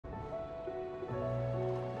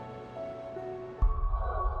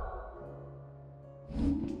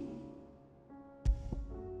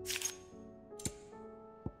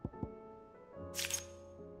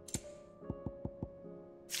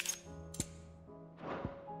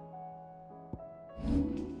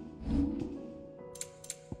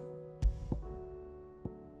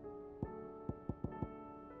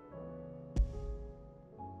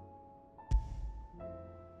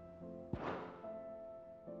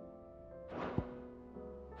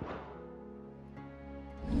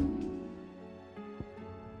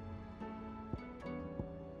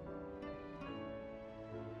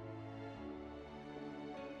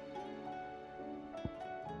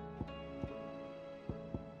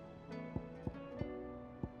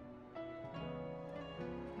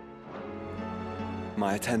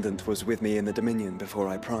My attendant was with me in the Dominion before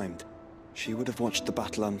I primed. She would have watched the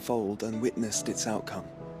battle unfold and witnessed its outcome.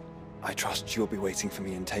 I trust you'll be waiting for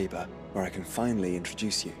me in Tabor, where I can finally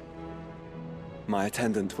introduce you. My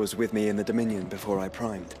attendant was with me in the Dominion before I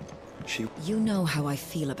primed. You know how I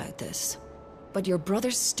feel about this, but your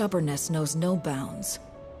brother's stubbornness knows no bounds.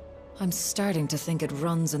 I'm starting to think it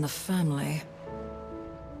runs in the family.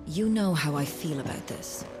 You know how I feel about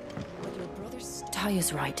this.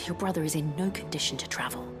 Taya's right. Your brother is in no condition to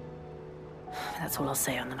travel. That's all I'll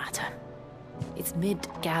say on the matter. It's Mid,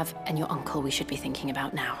 Gav, and your uncle we should be thinking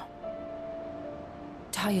about now.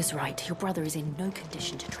 Taya's right. Your brother is in no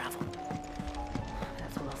condition to travel.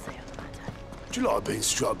 That's all I'll say on the matter. Do you like being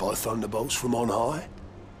struck by thunderbolts from on high?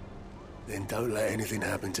 Then don't let anything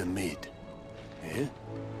happen to Mid. Yeah?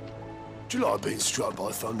 Do you like being struck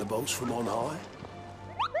by thunderbolts from on high?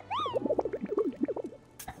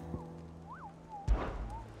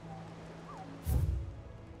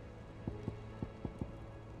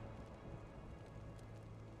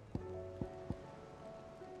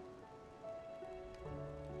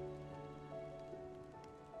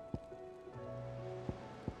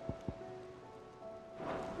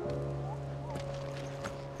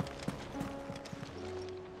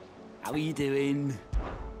 How are you doing?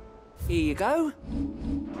 Here you go.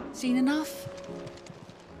 Seen enough?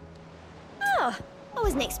 Oh, I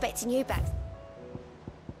wasn't expecting you back.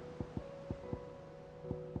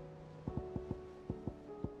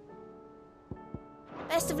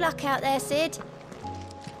 Best of luck out there, Sid.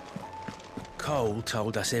 Cole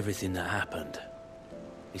told us everything that happened.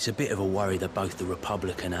 It's a bit of a worry that both the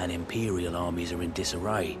Republican and Imperial armies are in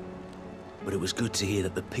disarray, but it was good to hear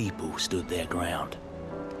that the people stood their ground.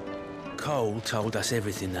 Cole told us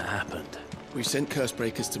everything that happened. We've sent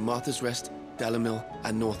Cursebreakers to Martha's Rest, Dalamil,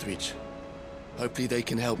 and Northreach. Hopefully they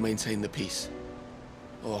can help maintain the peace.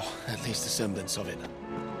 Or at least a semblance of it.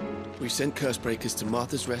 We've sent Cursebreakers to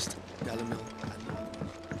Martha's Rest, Dalamil, and Northreach.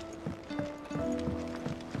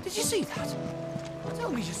 Did you see that?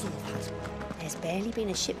 Tell me you saw that. There's barely been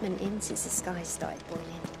a shipment in since the skies started boiling.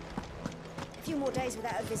 A few more days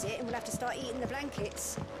without a visit and we'll have to start eating the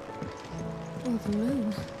blankets. Or the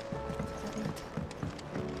moon.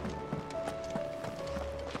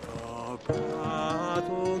 The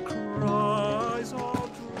battle cries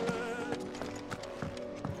of dread.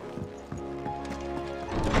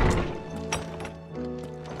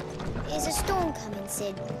 There's a storm coming,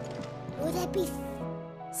 Sid. Will there be...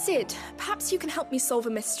 Sid, perhaps you can help me solve a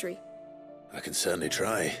mystery. I can certainly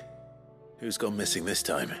try. Who's gone missing this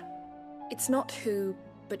time? It's not who,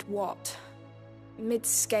 but what. Mid's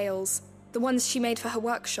scales, the ones she made for her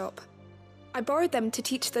workshop. I borrowed them to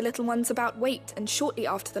teach the little ones about weight, and shortly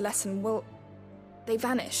after the lesson, well, they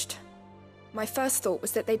vanished. My first thought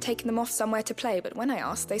was that they'd taken them off somewhere to play, but when I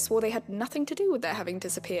asked, they swore they had nothing to do with their having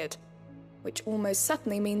disappeared. Which almost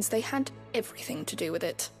certainly means they had everything to do with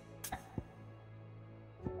it.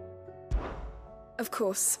 Of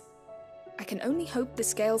course. I can only hope the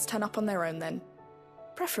scales turn up on their own then.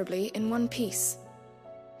 Preferably in one piece.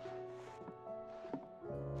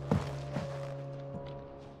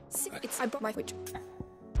 I brought my...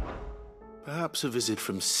 Perhaps a visit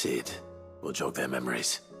from Sid will jog their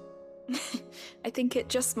memories. I think it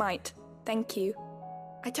just might. Thank you.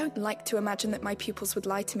 I don't like to imagine that my pupils would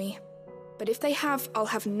lie to me. But if they have, I'll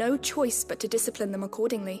have no choice but to discipline them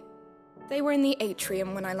accordingly. They were in the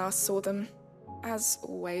atrium when I last saw them. As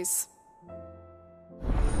always.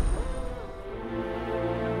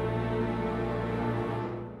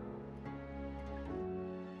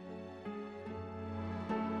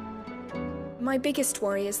 My biggest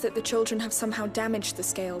worry is that the children have somehow damaged the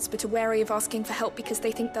scales, but are wary of asking for help because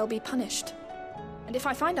they think they'll be punished. And if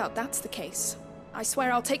I find out that's the case, I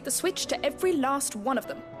swear I'll take the switch to every last one of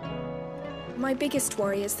them. My biggest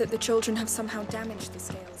worry is that the children have somehow damaged the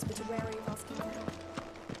scales, but are wary of asking for help.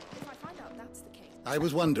 If I find out that's the case... I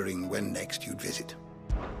was wondering when next you'd visit.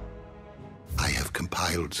 I have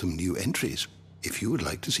compiled some new entries, if you would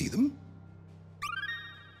like to see them.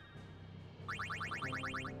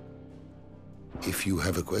 If you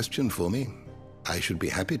have a question for me, I should be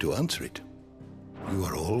happy to answer it. You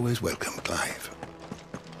are always welcome, Clive.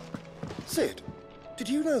 Sid, did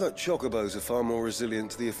you know that chocobos are far more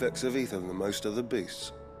resilient to the effects of ether than most other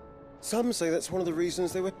beasts? Some say that's one of the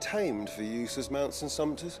reasons they were tamed for use as mounts and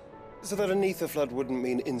sumpters, so that an ether flood wouldn't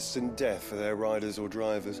mean instant death for their riders or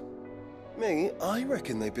drivers. Me, I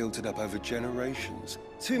reckon they built it up over generations.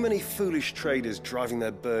 Too many foolish traders driving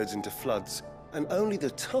their birds into floods, and only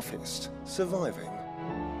the toughest surviving.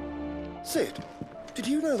 Sid, did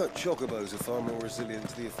you know that chocobos are far more resilient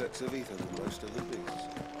to the effects of ether than most other beasts?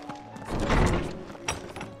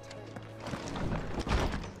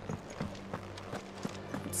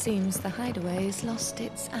 It seems the hideaway's lost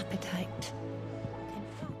its appetite.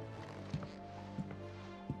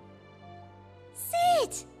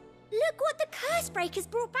 Sid! Look what the Cursebreakers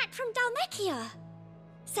brought back from Dalmekia.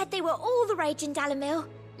 Said they were all the rage in Dalamil.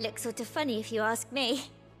 Looks sort of funny if you ask me.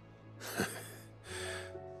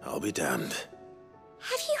 I'll be damned.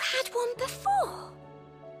 Have you had one before?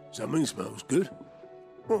 Something smells good.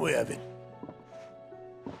 What are we having?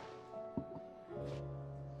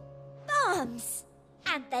 Bombs!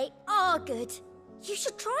 And they are good. You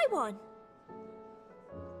should try one.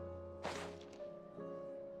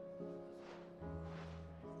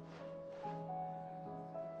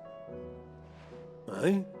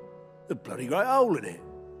 Eh? A bloody great hole in it.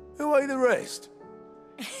 Who ate the rest?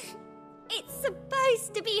 It's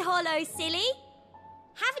supposed to be hollow, silly.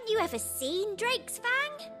 Haven't you ever seen Drake's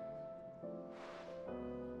Fang?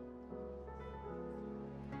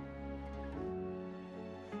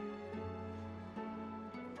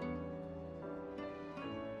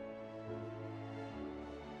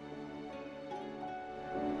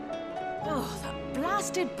 Oh, that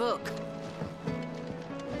blasted book.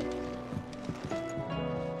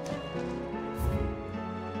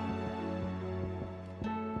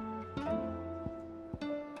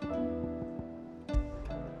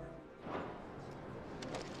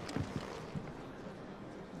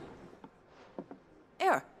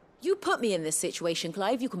 You put me in this situation,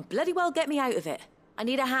 Clive. You can bloody well get me out of it. I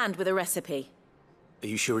need a hand with a recipe. Are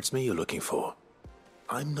you sure it's me you're looking for?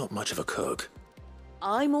 I'm not much of a cook.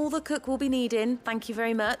 I'm all the cook will be needing, thank you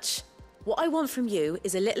very much. What I want from you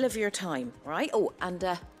is a little of your time, right? Oh,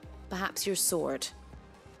 and perhaps your sword.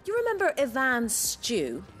 You remember Ivan's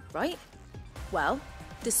stew, right? Well,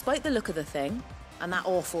 despite the look of the thing, and that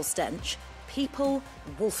awful stench, people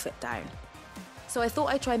wolf it down. So I thought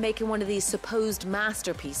I'd try making one of these supposed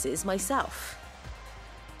masterpieces myself.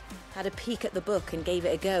 Had a peek at the book and gave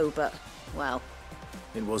it a go, but, well...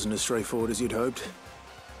 It wasn't as straightforward as you'd hoped.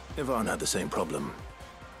 Ivan had the same problem.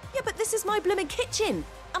 Yeah, but this is my blooming kitchen,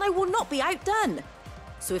 and I will not be outdone.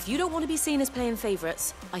 So if you don't want to be seen as playing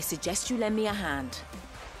favourites, I suggest you lend me a hand.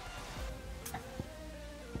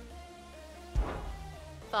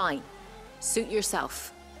 Fine. Suit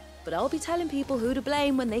yourself. But I'll be telling people who to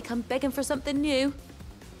blame when they come begging for something new.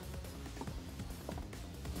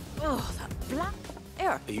 Oh, that black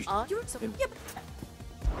air. Are you... Yep.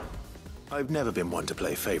 I've never been one to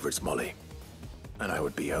play favourites, Molly. And I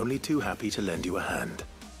would be only too happy to lend you a hand.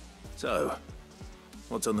 So,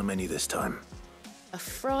 what's on the menu this time? A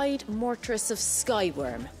fried mortress of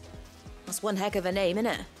skyworm. That's one heck of a name,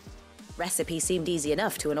 innit? Recipe seemed easy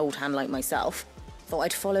enough to an old hand like myself. Thought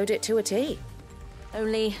I'd followed it to a T.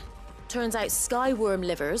 Only, turns out skyworm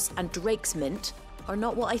livers and drake's mint are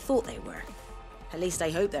not what I thought they were. At least I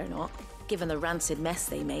hope they're not, given the rancid mess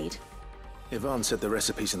they made. Ivan said the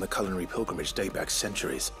recipes in the culinary pilgrimage date back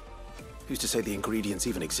centuries. Who's to say the ingredients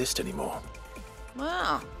even exist anymore?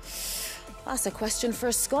 Wow. That's a question for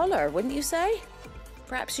a scholar, wouldn't you say?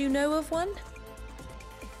 Perhaps you know of one?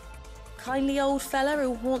 Kindly old fella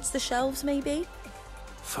who haunts the shelves, maybe?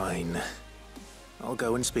 Fine. I'll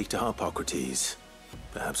go and speak to Harpocrates.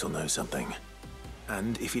 Perhaps he'll know something.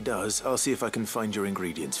 And if he does, I'll see if I can find your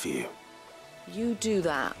ingredients for you. You do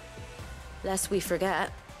that. Lest we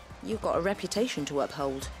forget, you've got a reputation to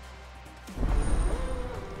uphold.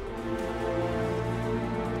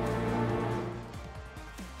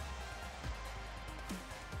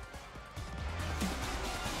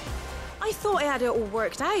 I thought I had it all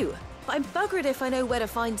worked out, but I'm buggered if I know where to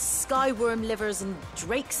find skyworm livers and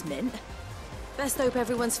drake's mint. Best hope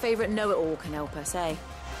everyone's favourite know-it-all can help us, eh?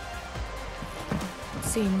 It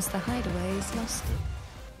seems the hideaway's lost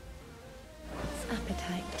its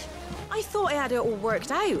appetite. I thought I had it all worked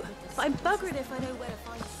out, but I'm buggered if I know where to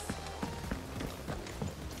find...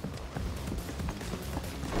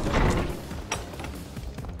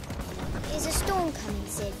 Is a storm coming,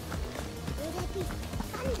 Sid? Will there be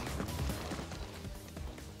thunder?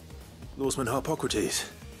 Lawsman Harpocrates.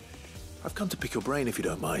 I've come to pick your brain if you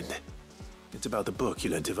don't mind. It's about the book you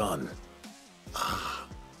lent Ivan. Ah,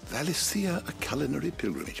 Valisthea, a culinary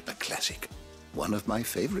pilgrimage, a classic. One of my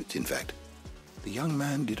favorites, in fact. The young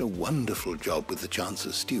man did a wonderful job with the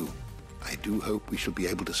Chance's stew. I do hope we shall be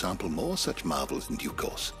able to sample more such marvels in due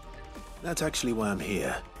course. That's actually why I'm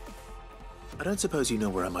here. I don't suppose you know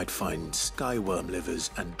where I might find skyworm livers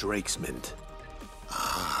and drake's mint.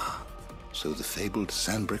 Ah, so the fabled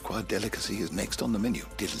Sandbrequois delicacy is next on the menu.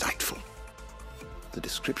 Delightful. The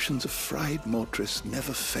descriptions of fried mortress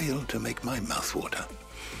never fail to make my mouth water.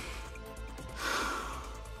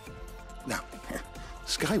 Now,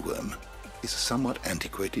 skyworm is a somewhat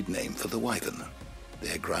antiquated name for the wyvern,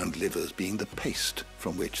 their ground livers being the paste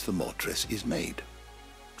from which the mortress is made.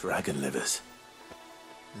 Dragon livers.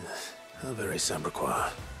 How very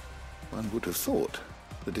Sandbrequois. One would have thought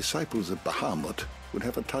the disciples of Bahamut would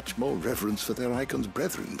have a touch more reverence for their icon's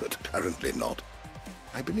brethren, but apparently not.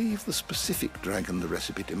 I believe the specific dragon the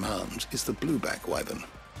recipe demands is the blueback wyvern,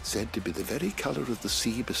 said to be the very color of the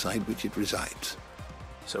sea beside which it resides.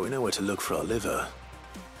 So we know where to look for our liver.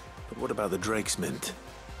 But what about the drake's mint?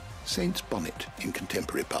 Saint's bonnet in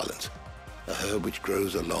contemporary parlance, a herb which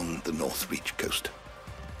grows along the North Reach coast.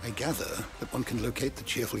 I gather that one can locate the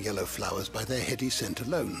cheerful yellow flowers by their heady scent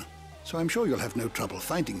alone, so I'm sure you'll have no trouble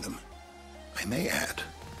finding them. I may add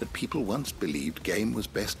that people once believed game was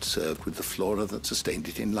best served with the flora that sustained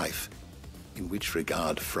it in life, in which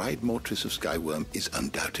regard fried mortress of skyworm is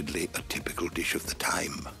undoubtedly a typical dish of the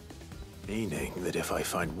time. Meaning that if I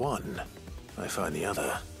find one, I find the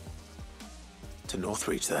other. To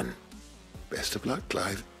Northreach, then. Best of luck,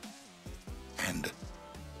 Clive. And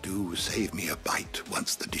do save me a bite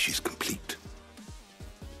once the dish is complete.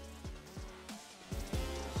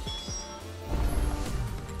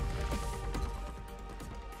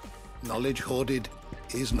 Knowledge hoarded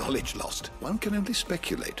is knowledge lost. One can only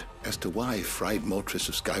speculate as to why fried mortress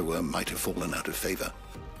of skyworm might have fallen out of favor.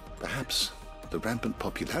 Perhaps the rampant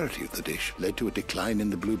popularity of the dish led to a decline in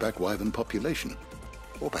the blueback wyvern population.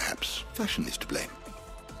 Or perhaps fashion is to blame.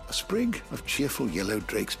 A sprig of cheerful yellow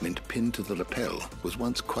drake's mint pinned to the lapel was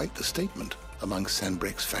once quite the statement among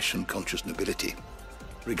Sandbrequ's fashion-conscious nobility.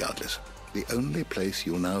 Regardless, the only place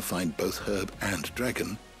you'll now find both herb and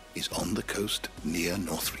dragon is on the coast near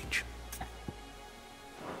Northreach.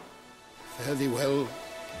 Fare thee well,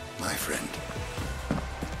 my friend.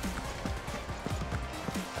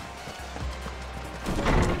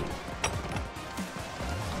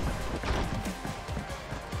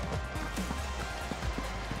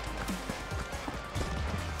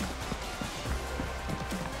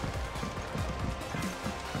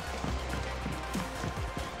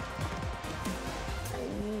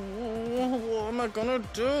 What am I gonna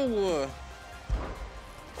do?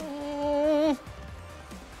 Oh.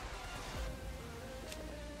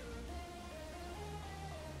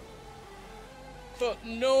 But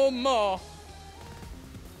no more.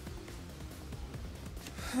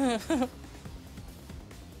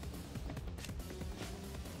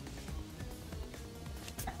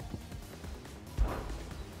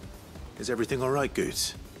 Is everything all right,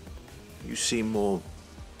 Goots? You seem more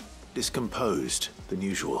discomposed than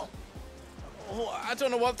usual. Oh, I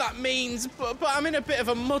don't know what that means, but I'm in a bit of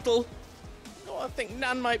a muddle. Oh, I think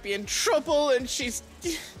Nan might be in trouble, and she's...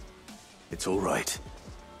 It's all right.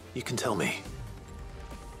 You can tell me.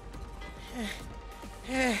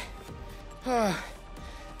 There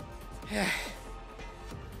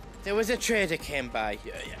was a trader came by.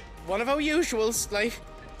 One of our usuals, like.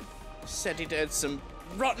 Said he'd heard some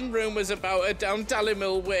rotten rumours about her down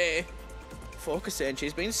Dalimil Way. Folk are saying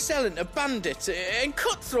she's been selling to bandits and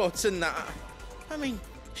cutthroats and that. I mean,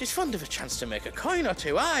 she's fond of a chance to make a coin or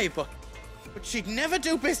two, aye, but she'd never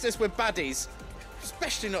do business with baddies.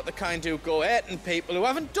 Especially not the kind who go hurting people who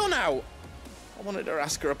haven't done out. I wanted to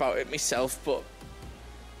ask her about it myself, but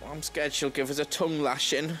I'm scared she'll give us a tongue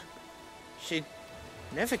lashing. She'd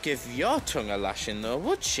never give your tongue a lashing, though,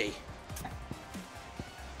 would she?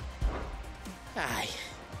 Aye.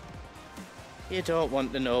 You don't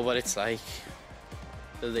want to know what it's like.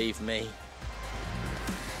 Believe me.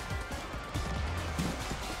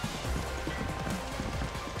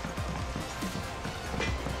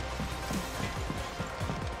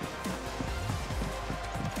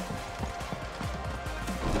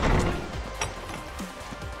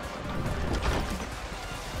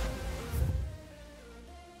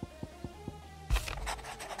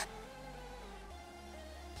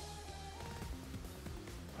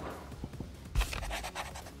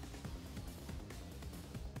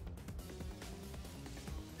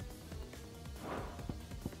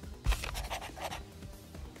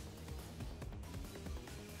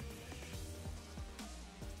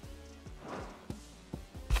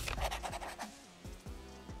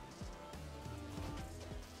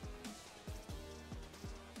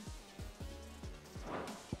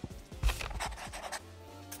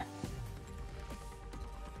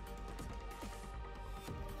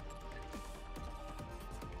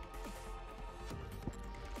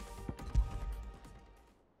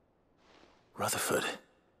 Rutherford.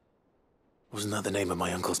 Wasn't that the name of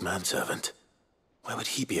my uncle's manservant? Where would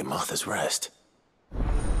he be at Martha's Rest?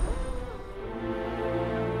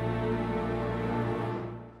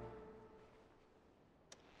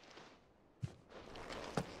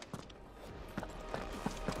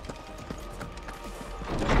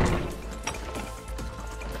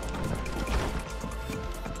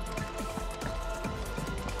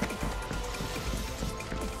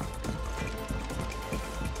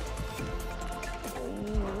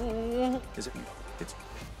 Is it? It's...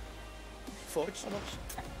 Forge so much.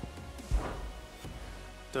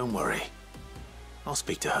 Don't worry. I'll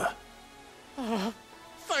speak to her. Oh,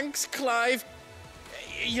 thanks, Clive.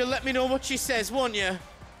 You'll let me know what she says, won't you?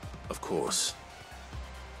 Of course.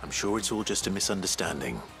 I'm sure it's all just a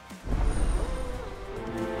misunderstanding.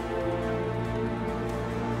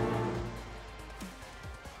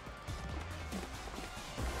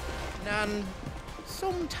 Nan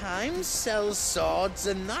sometimes sells swords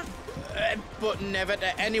and that, but never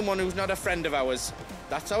to anyone who's not a friend of ours.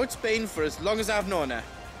 That's how it's been for as long as I've known her.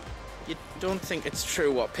 You don't think it's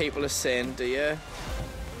true what people are saying, do you?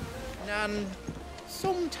 Nan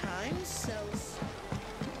sometimes sells...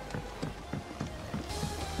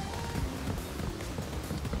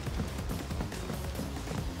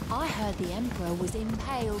 I heard the Emperor was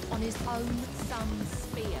impaled on his own son's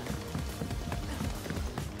spear.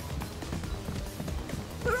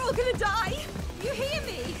 We're all gonna die! You hear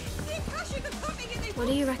me? What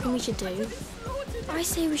do you reckon we should do? I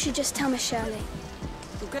say we should just tell Miss Shirley.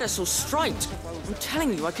 You'll get us all straight. I'm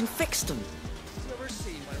telling you, I can fix them. You ever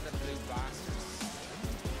seen one of them blue bastards?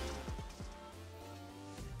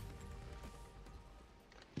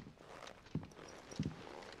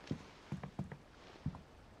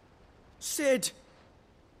 Sid!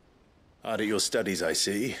 Hard at your studies, I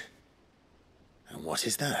see. And what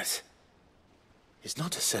is that? It's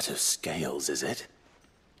not a set of scales, is it?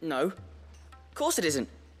 No. Of course it isn't.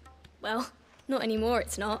 Well, not anymore,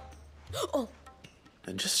 it's not. Oh!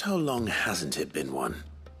 And just how long hasn't it been one?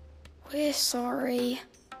 We're sorry.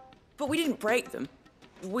 But we didn't break them.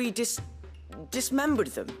 We dismembered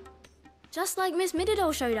them. Just like Miss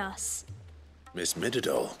Mididol showed us. Miss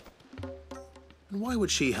Mididol? And why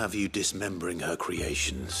would she have you dismembering her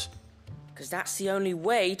creations? Because that's the only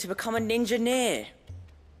way to become a ninja-neer.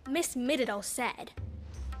 Miss Mididol said,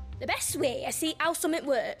 the best way to see how something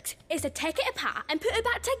works is to take it apart and put it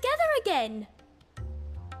back together again.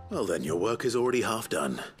 Well then, your work is already half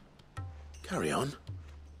done. Carry on.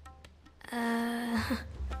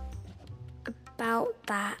 About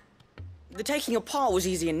that. The taking apart was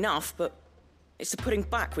easy enough, but it's the putting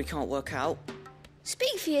back we can't work out.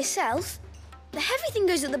 Speak for yourself. The heavy thing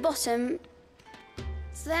goes at the bottom.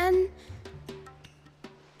 Then...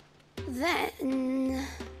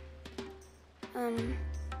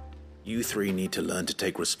 You three need to learn to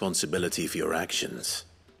take responsibility for your actions.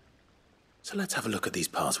 So let's have a look at these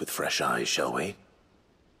parts with fresh eyes, shall we?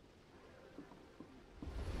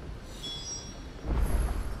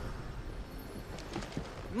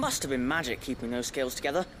 Must have been magic keeping those scales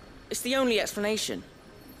together. It's the only explanation.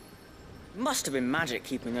 Must have been magic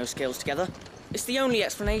keeping those scales together. It's the only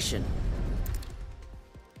explanation.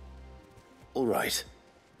 All right.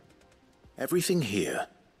 Everything here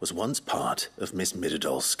was once part of Miss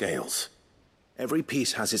Mididol's scales. Every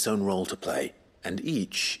piece has its own role to play, and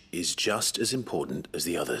each is just as important as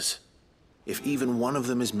the others. If even one of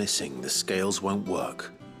them is missing, the scales won't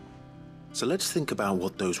work. So let's think about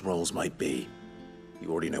what those roles might be.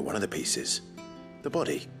 You already know one of the pieces, the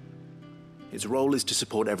body. Its role is to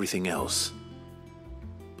support everything else.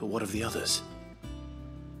 But what of the others?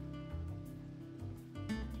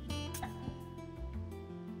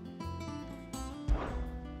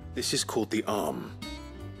 This is called the arm.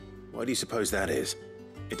 Why do you suppose that is?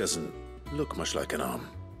 It doesn't look much like an arm.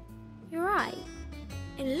 You're right.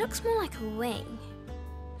 It looks more like a wing.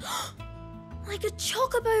 Like a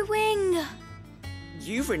chocobo wing!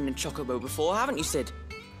 You've ridden a chocobo before, haven't you, Sid?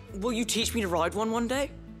 Will you teach me to ride one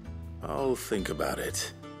day? I'll think about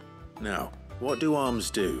it. Now, what do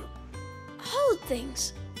arms do? Hold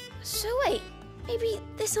things. So wait, maybe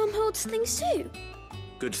this arm holds things too?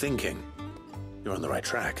 Good thinking. You're on the right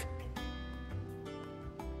track.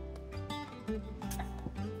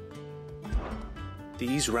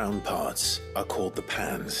 These round parts are called the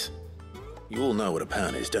pans. You all know what a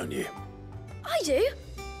pan is, don't you? I do.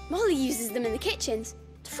 Molly uses them in the kitchens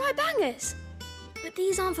to fry bangers. But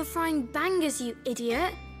these aren't for frying bangers, you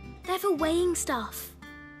idiot. They're for weighing stuff.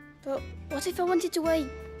 But what if I wanted to weigh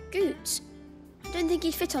Goots? I don't think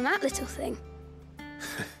he'd fit on that little thing.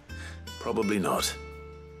 Probably not.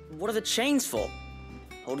 What are the chains for?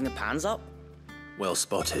 Holding the pans up? Well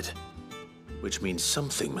spotted. which means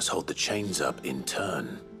something must hold the chains up in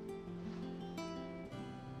turn.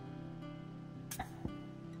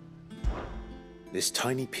 This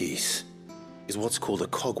tiny piece is what's called a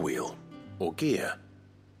cogwheel, or gear.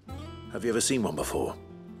 Have you ever seen one before?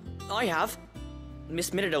 I have.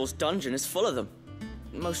 Miss Miradol's dungeon is full of them.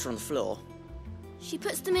 Most are on the floor. She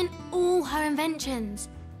puts them in all her inventions.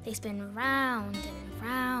 They spin round and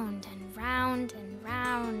round and round and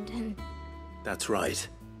round and... That's right.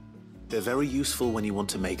 They're very useful when you want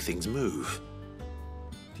to make things move.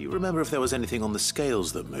 Do you remember if there was anything on the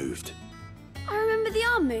scales that moved? I remember the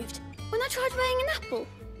arm moved when I tried weighing an apple.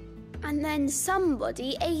 And then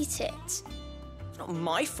somebody ate it. It's not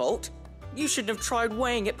my fault. You shouldn't have tried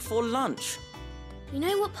weighing it before lunch. You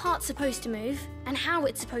know what part's supposed to move and how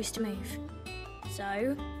it's supposed to move.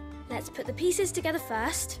 So, let's put the pieces together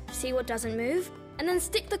first, see what doesn't move, and then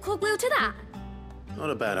stick the cogwheel to that. Not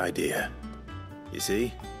a bad idea. You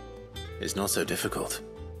see? It's not so difficult.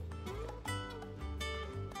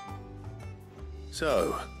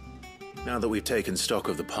 So, now that we've taken stock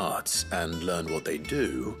of the parts and learned what they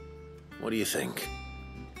do, what do you think?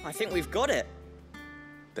 I think we've got it.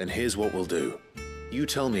 Then here's what we'll do. You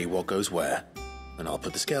tell me what goes where, and I'll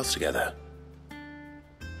put the scales together.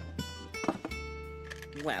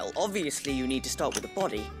 Well, obviously you need to start with the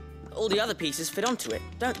body. All the other pieces fit onto it,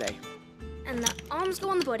 don't they? And the arms go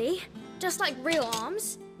on the body, just like real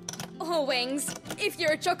arms. Or wings, if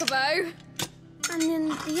you're a chocobo. And then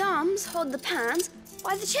the arms hold the pans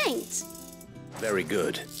by the chains. Very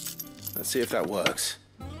good. Let's see if that works.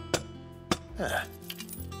 Ah,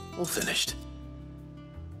 all finished.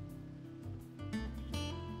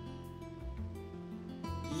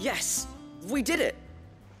 Yes! We did it!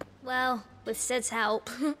 Well, with Sid's help.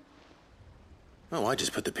 Oh, I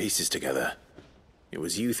just put the pieces together. It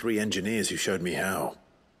was you three engineers who showed me how.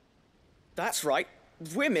 That's right.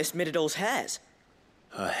 We're Miss Miradol's heirs.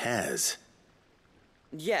 Her hairs?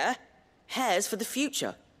 Yeah, heirs for the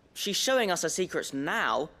future. She's showing us her secrets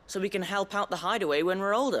now, so we can help out the hideaway when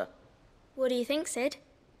we're older. What do you think, Sid?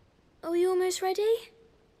 Are we almost ready?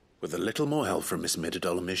 With a little more help from Miss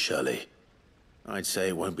Miradol and Miss Shirley, I'd say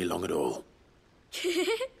it won't be long at all.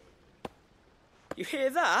 You hear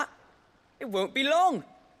that? It won't be long.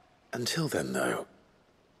 Until then, though,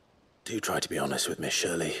 do try to be honest with Miss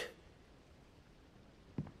Shirley.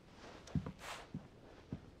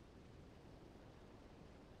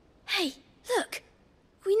 Hey, look!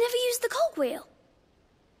 We never used the cogwheel.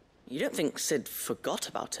 You don't think Sid forgot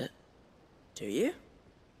about it, do you?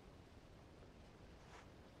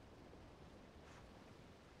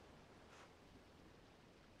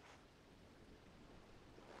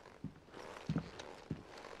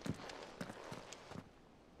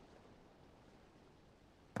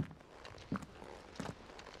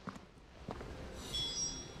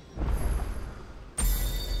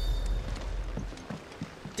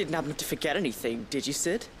 Didn't happen to forget anything, did you,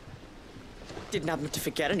 Sid? Didn't happen to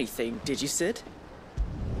forget anything, did you, Sid?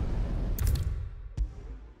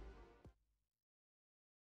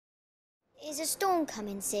 Is a storm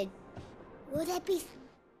coming, Sid? Will there be...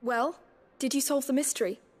 Well, did you solve the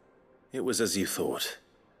mystery? It was as you thought.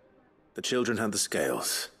 The children had the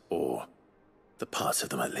scales, or the parts of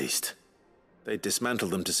them at least. They dismantled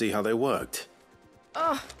them to see how they worked.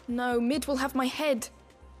 Oh, no, Mid will have my head.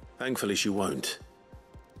 Thankfully she won't.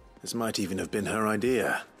 This might even have been her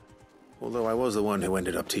idea. Although I was the one who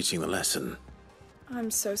ended up teaching the lesson.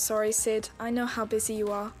 I'm so sorry, Sid. I know how busy you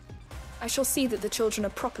are. I shall see that the children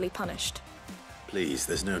are properly punished. Please,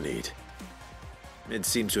 there's no need. Mid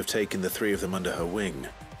seems to have taken the three of them under her wing.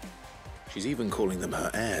 She's even calling them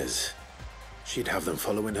her heirs. She'd have them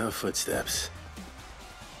follow in her footsteps.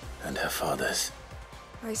 And her father's.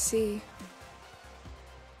 I see.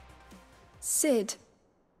 Sid,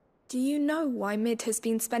 do you know why Mid has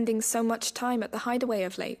been spending so much time at the hideaway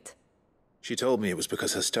of late? She told me it was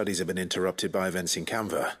because her studies have been interrupted by events in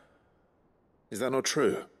Canva. Is that not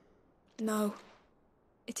true? No,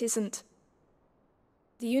 it isn't.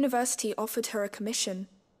 The university offered her a commission.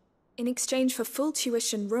 In exchange for full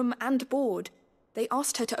tuition, room and board, they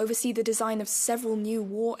asked her to oversee the design of several new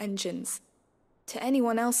war engines. To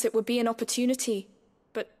anyone else it would be an opportunity,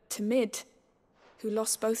 but to Mid, who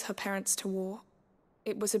lost both her parents to war,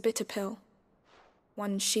 it was a bitter pill.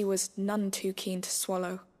 One she was none too keen to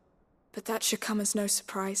swallow. But that should come as no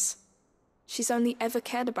surprise. She's only ever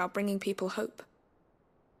cared about bringing people hope.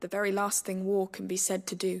 The very last thing war can be said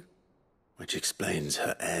to do. Which explains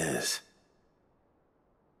her heirs.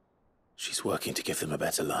 She's working to give them a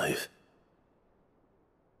better life.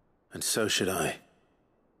 And so should I.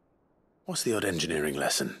 What's the odd engineering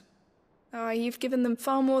lesson? Oh, you've given them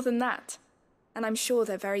far more than that. And I'm sure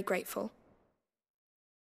they're very grateful.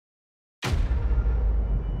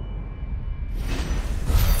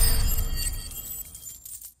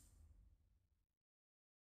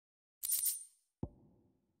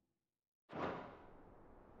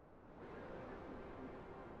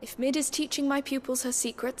 If Mid is teaching my pupils her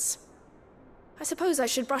secrets, I suppose I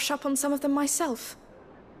should brush up on some of them myself.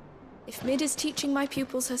 If Mid is teaching my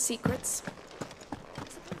pupils her secrets...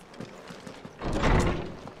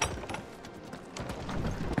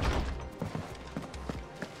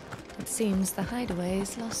 It seems the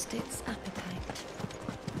hideaway's lost its appetite.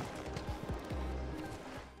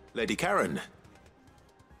 Lady Karen,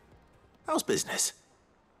 how's business?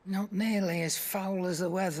 Not nearly as foul as the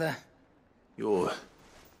weather. You're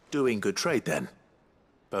doing good trade then?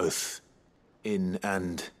 Both in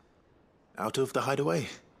and out of the hideaway?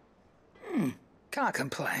 Can't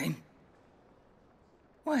complain.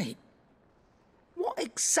 Wait, what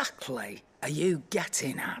exactly are you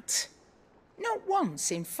getting at? Not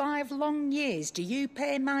once in 5 long years do you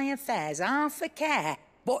pay my affairs half a care,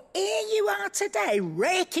 but here you are today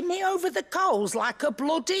raking me over the coals like a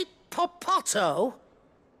bloody popoto?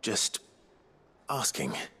 Just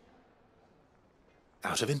asking.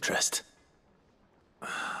 Out of interest.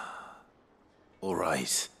 All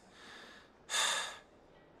right.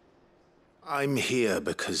 I'm here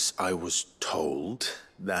because I was told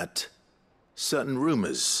that certain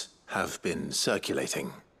rumors have been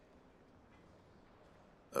circulating.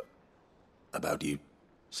 About you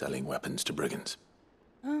selling weapons to brigands.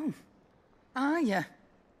 Oh, are you?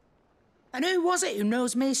 And who was it who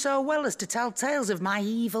knows me so well as to tell tales of my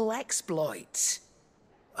evil exploits?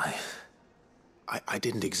 I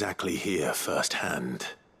didn't exactly hear firsthand.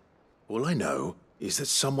 All I know is that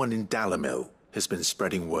someone in Dalimil has been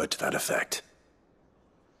spreading word to that effect.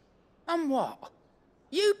 And what?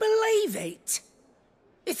 You believe it?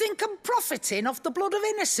 You think I'm profiting off the blood of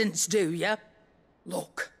innocents, do you?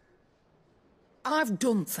 Look, I've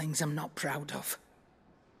done things I'm not proud of.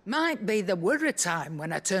 Might be there were a time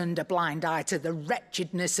when I turned a blind eye to the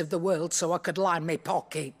wretchedness of the world so I could line my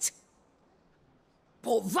pocket.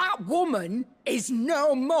 But that woman is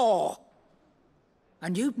no more.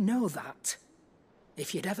 And you'd know that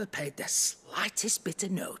if you'd ever paid the slightest bit of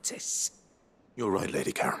notice. You're right,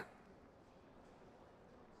 Lady Karen.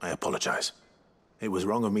 I apologize. It was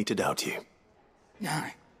wrong of me to doubt you. No,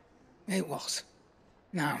 it was.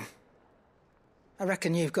 Now, I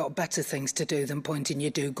reckon you've got better things to do than pointing your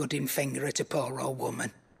do-gooding finger at a poor old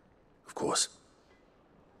woman. Of course.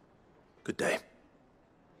 Good day.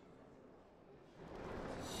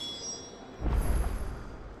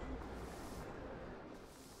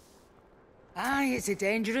 Aye, it's a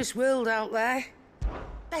dangerous world out there.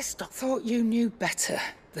 Best I thought you knew better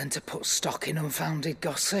than to put stock in unfounded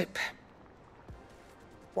gossip.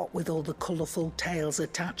 What with all the colourful tales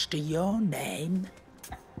attached to your name.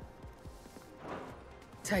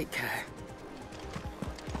 Take care.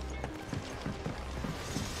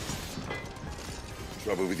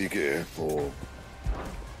 Trouble with your gear, or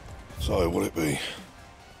so will it be?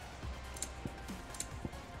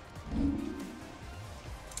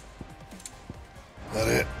 That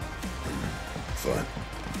it? Fine.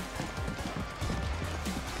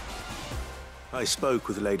 I spoke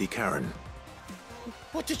with Lady Karen.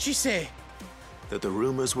 What did she say? That the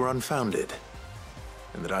rumors were unfounded,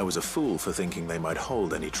 and that I was a fool for thinking they might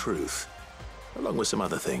hold any truth, along with some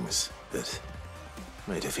other things that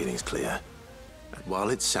made her feelings clear. And while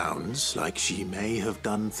it sounds like she may have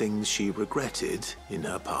done things she regretted in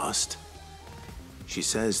her past, she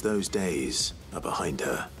says those days are behind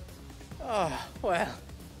her. Oh, well,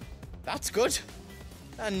 that's good.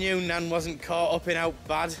 I knew Nan wasn't caught up in out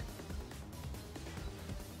bad.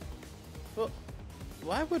 But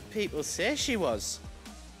why would people say she was?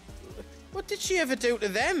 What did she ever do to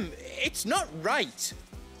them? It's not right.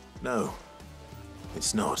 No,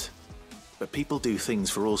 it's not. But people do things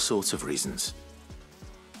for all sorts of reasons.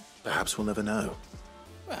 Perhaps we'll never know.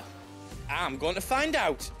 Well, I'm going to find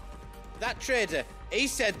out. That trader, he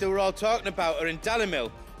said they were all talking about her in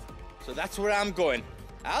Dalimil. So that's where I'm going.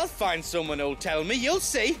 I'll find someone who'll tell me, you'll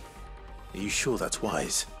see. Are you sure that's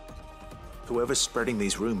wise? Whoever's spreading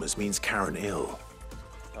these rumors means Karen ill.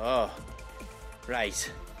 Oh,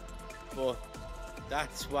 right. But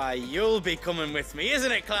that's why you'll be coming with me,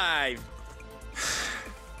 isn't it, Clive?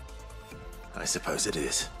 I suppose it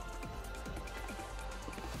is.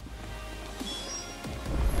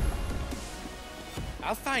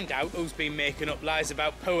 I'll find out who's been making up lies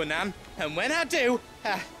about poor Nan, and when I do,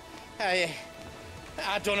 I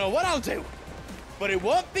don't know what I'll do, but it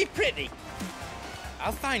won't be pretty.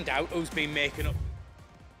 I'll find out who's been making up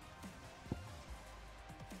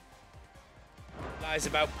lies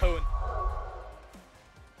about poor...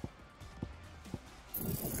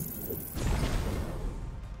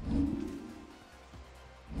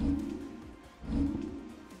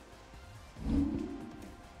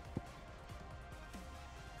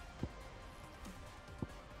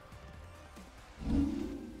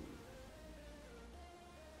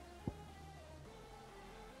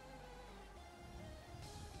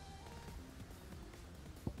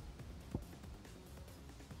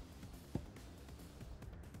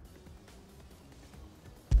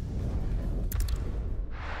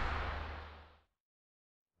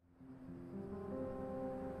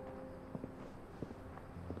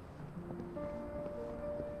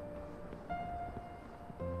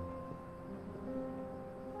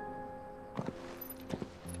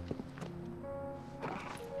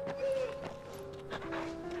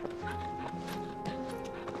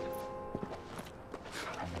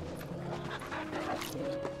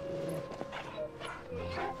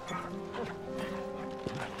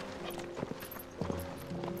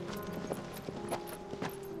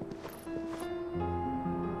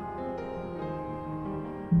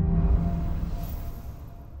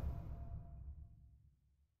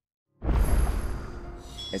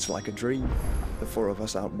 It's like a dream. The four of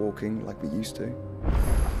us out walking like we used to.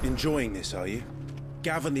 Enjoying this, are you?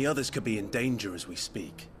 Gav and the others could be in danger as we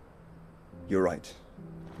speak. You're right.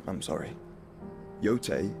 I'm sorry.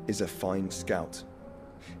 Yote is a fine scout.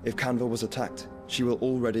 If Canva was attacked, she will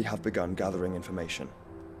already have begun gathering information.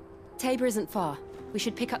 Tabor isn't far. We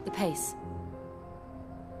should pick up the pace.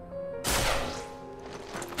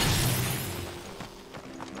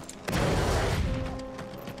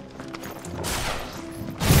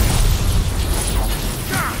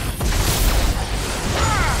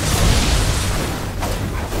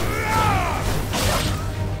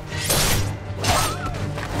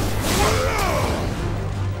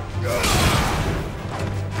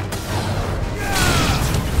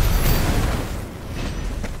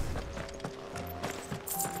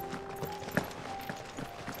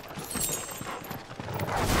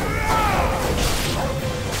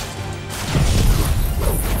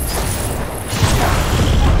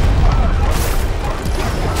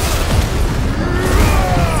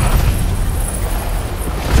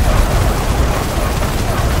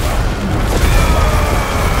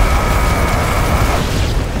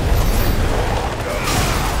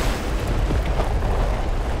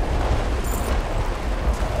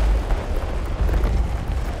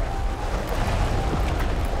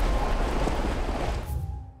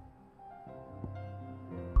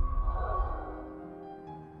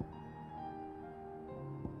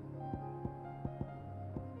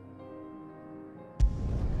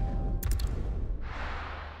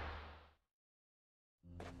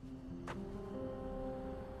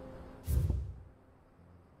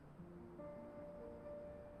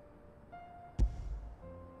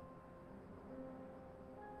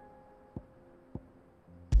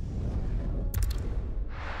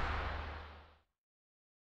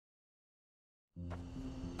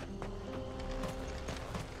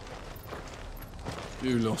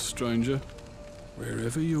 You lost, stranger.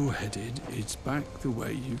 Wherever you're headed, it's back the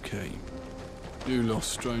way you came. You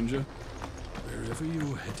lost, stranger. Wherever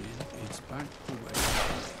you're headed, it's back the way you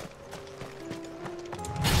came.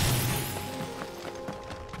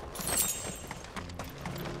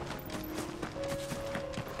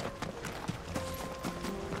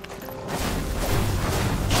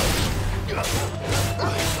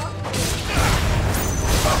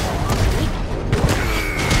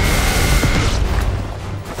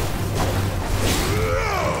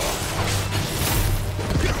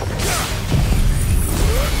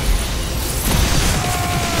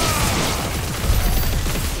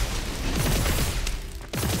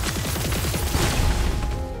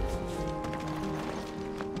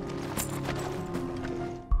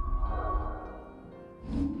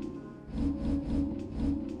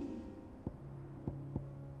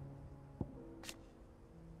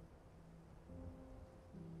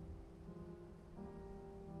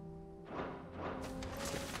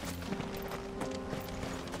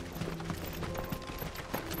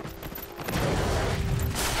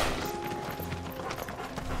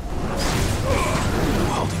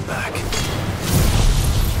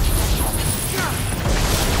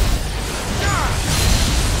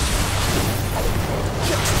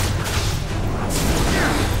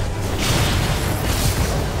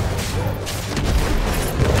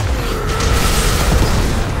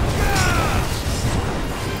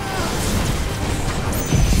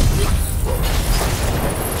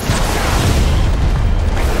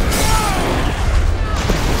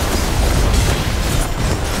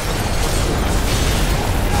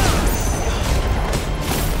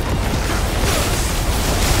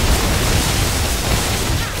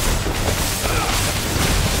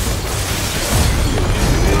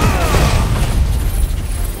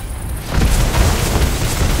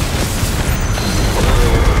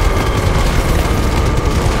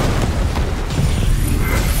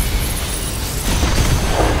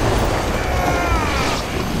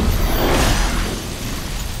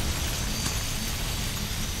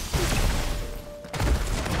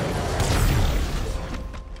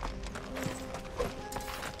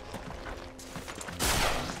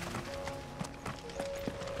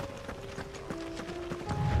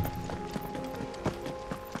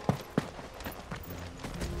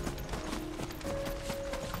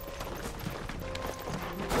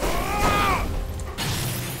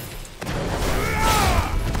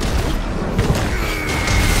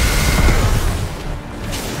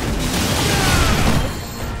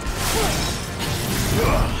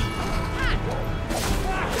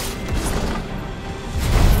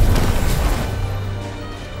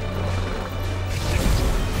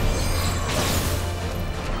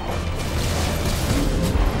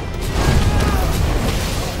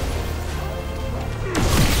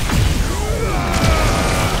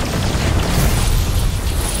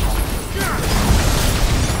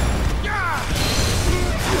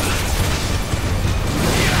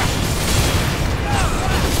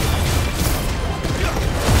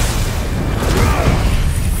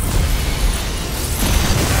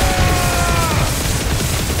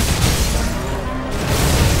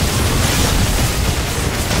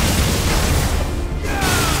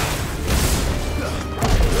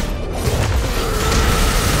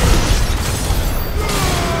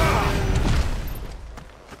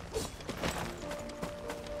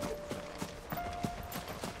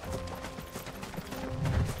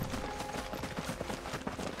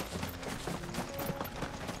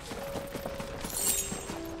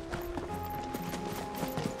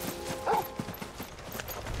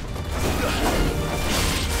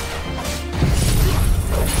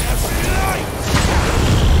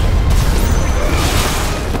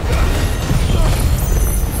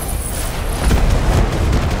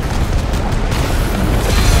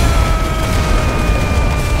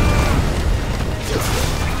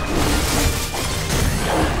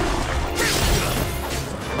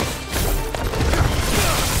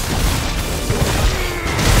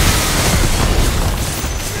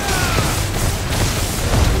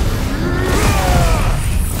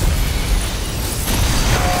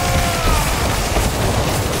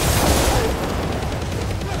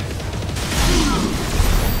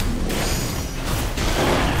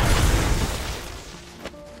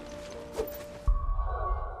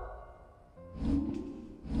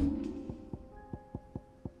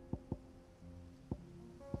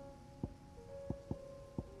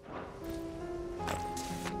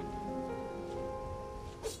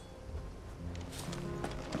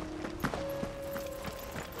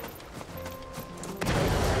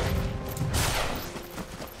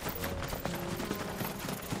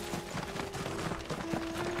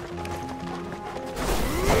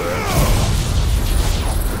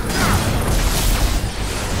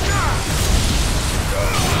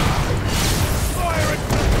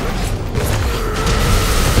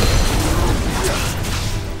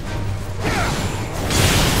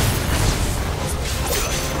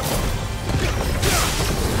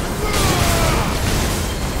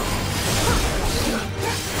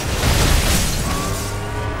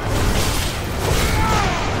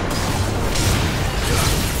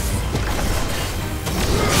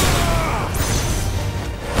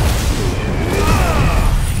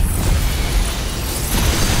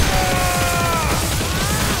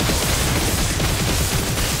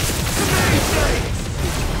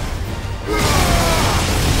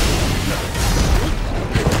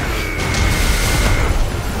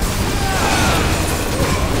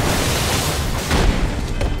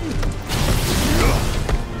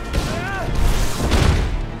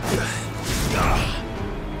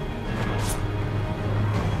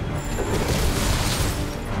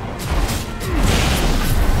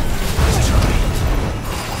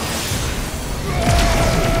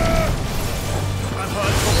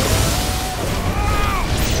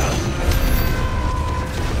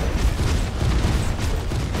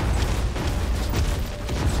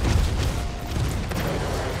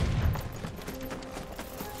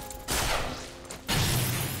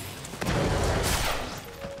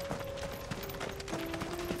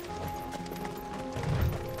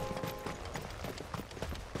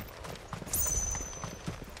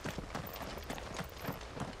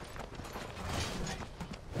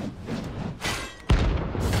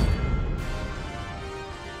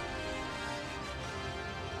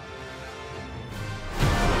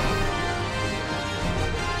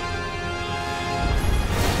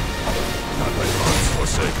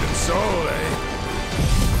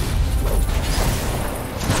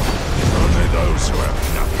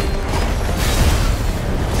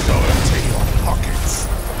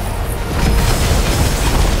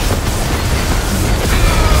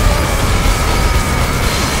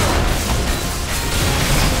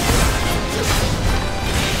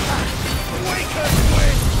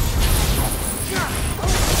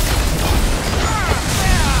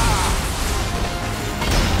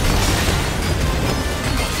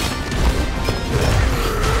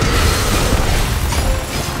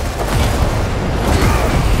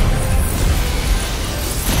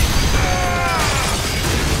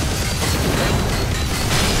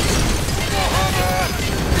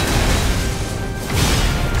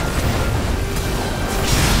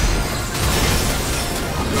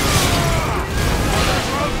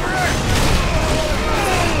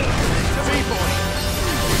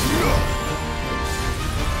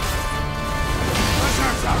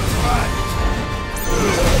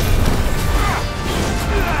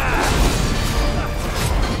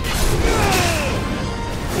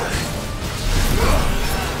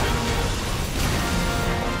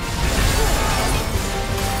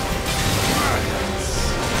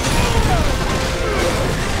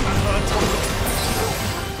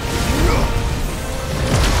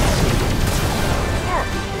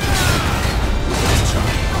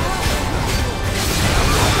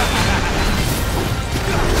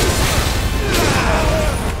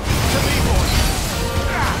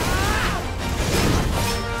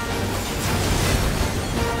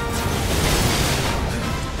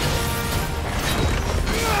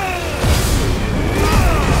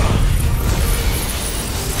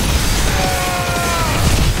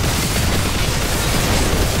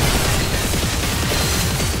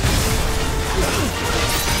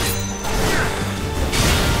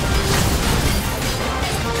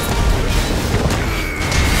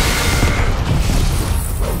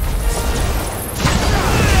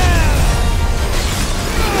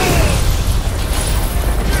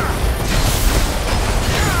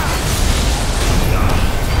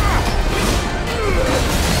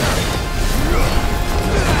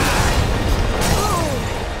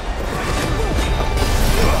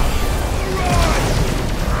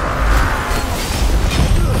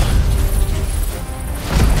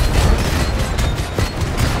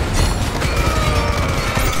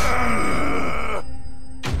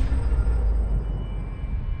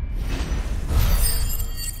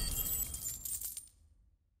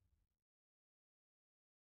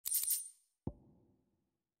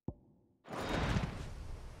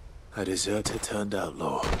 A deserter turned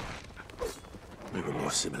outlaw. We were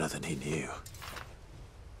more similar than he knew.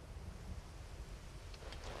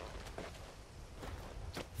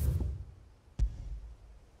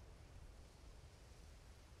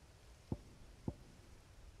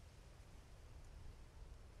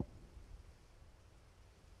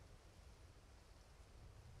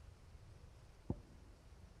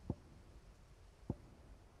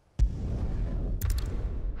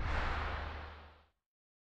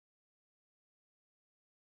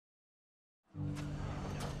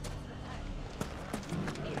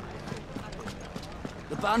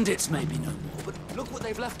 The bandits may be no more, but look what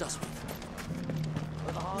they've left us with.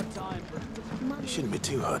 With a hard time. It shouldn't be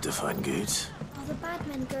too hard to find goods. Are the bad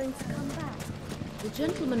men going to come back? The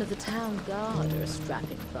gentlemen of the town guard are a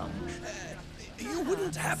strapping bunch. You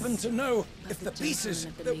wouldn't happen to know if the pieces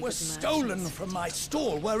that were stolen from my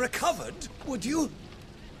stall were recovered, would you?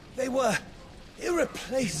 They were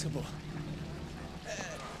irreplaceable.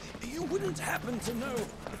 You wouldn't happen to know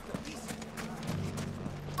if the pieces...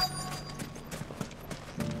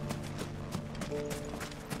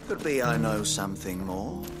 Could be I know something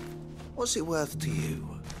more. What's it worth to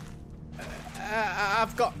you?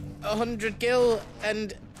 I've got 100 gil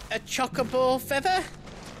and a chocobo feather.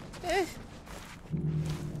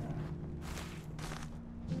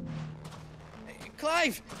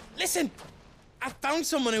 Clive, listen! I found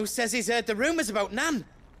someone who says he's heard the rumours about Nan.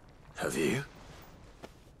 Have you?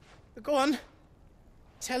 Go on.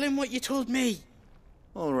 Tell him what you told me.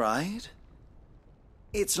 All right.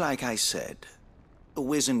 It's like I said. A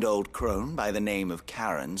wizened old crone by the name of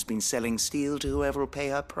Karen's been selling steel to whoever will pay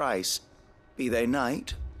her price, be they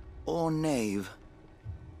knight or knave.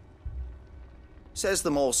 Says the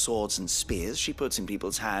more swords and spears she puts in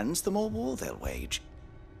people's hands, the more war they'll wage.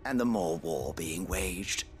 And the more war being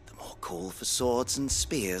waged, the more call for swords and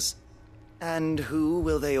spears. And who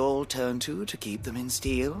will they all turn to keep them in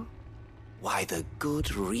steel? Why, the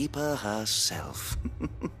good Reaper herself.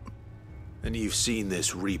 And you've seen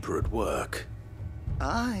this Reaper at work?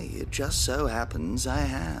 Aye, it just so happens I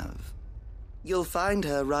have. You'll find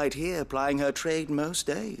her right here plying her trade most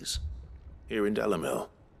days. Here in Dalimil?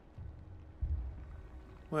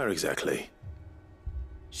 Where exactly?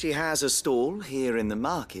 She has a stall here in the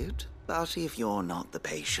market, but if you're not the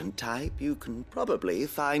patient type, you can probably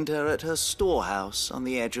find her at her storehouse on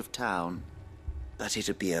the edge of town. But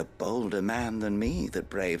it'd be a bolder man than me that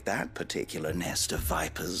braved that particular nest of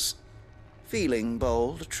vipers. Feeling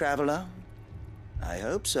bold, traveler? I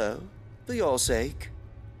hope so, for your sake.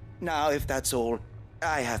 Now, if that's all,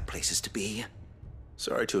 I have places to be.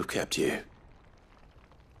 Sorry to have kept you.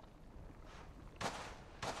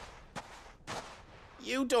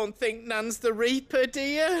 You don't think Nan's the Reaper, do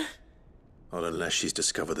you? Not unless she's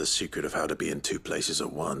discovered the secret of how to be in two places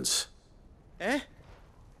at once. Eh?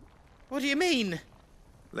 What do you mean?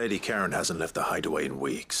 Lady Karen hasn't left the hideaway in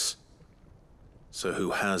weeks. So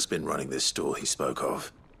who has been running this stall he spoke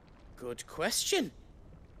of? Good question.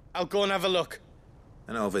 I'll go and have a look.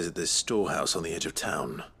 And I'll visit this storehouse on the edge of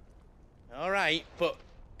town. All right, but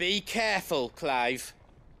be careful, Clive.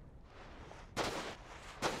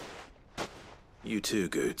 You too,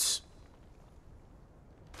 Goots.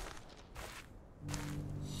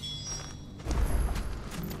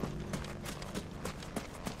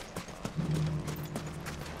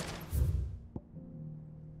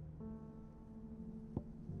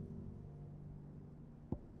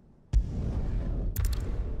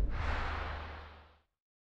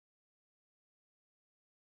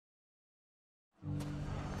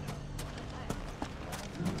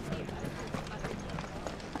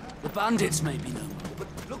 The bandits may be no more, but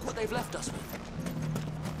look what they've left us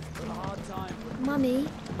with. Got a hard time. Mummy,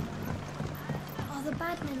 are the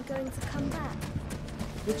bad men going to come back?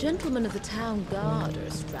 The gentlemen of the town guard are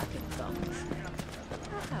a strapping bunch.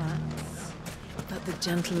 Perhaps. But the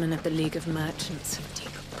gentlemen of the League of Merchants have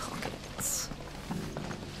deeper pockets.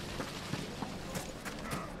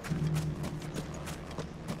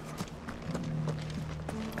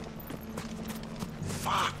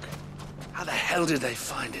 Fuck! How the hell did they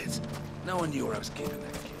find it? No one knew where I was keeping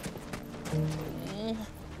that kid.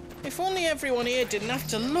 If only everyone here didn't have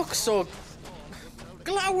to look so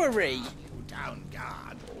glowery. Down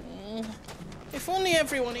guard. If only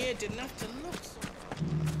everyone here didn't have to look so...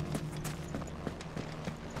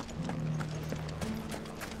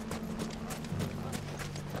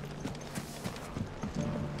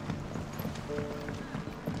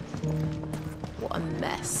 What a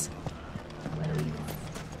mess.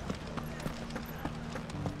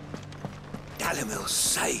 Dalimil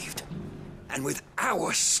saved. And with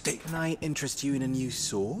our stick. Can I interest you in a new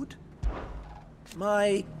sword?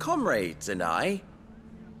 My comrades and I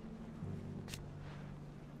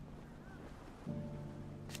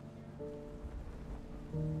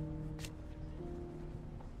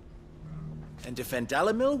And defend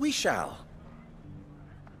Dalimil we shall.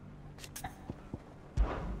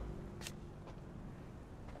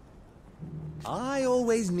 I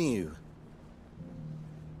always knew.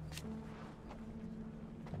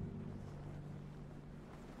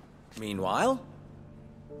 Meanwhile...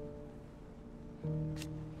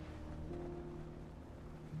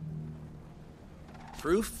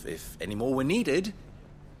 proof, if any more were needed.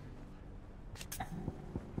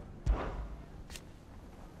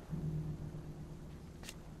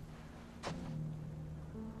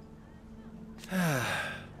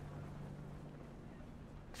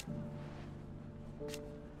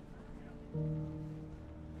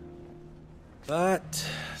 But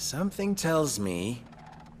something tells me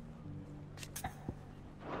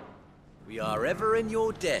we are ever in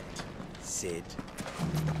your debt, Sid.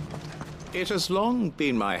 It has long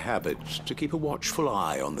been my habit to keep a watchful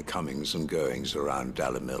eye on the comings and goings around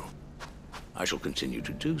Dalimil. I shall continue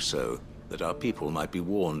to do so, that our people might be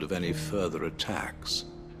warned of any further attacks.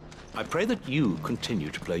 I pray that you continue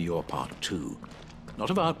to play your part too,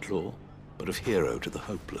 not of outlaw, but of hero to the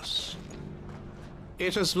hopeless.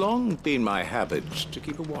 It has long been my habit to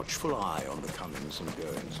keep a watchful eye on the comings and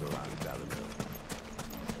goings around Dalimil.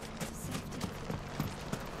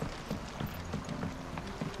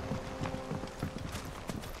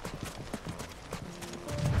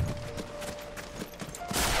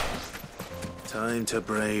 Time to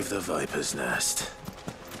brave the Viper's Nest.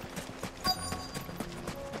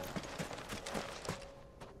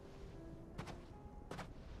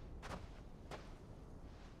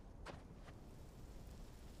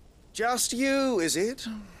 Just you, is it?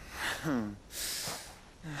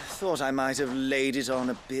 Thought I might have laid it on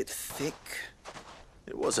a bit thick.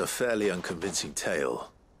 It was a fairly unconvincing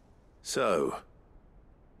tale. So,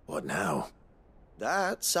 what now?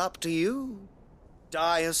 That's up to you.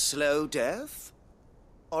 Die a slow death,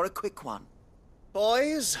 or a quick one.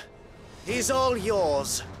 Boys, he's all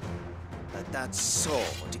yours. But that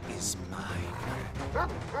sword is mine.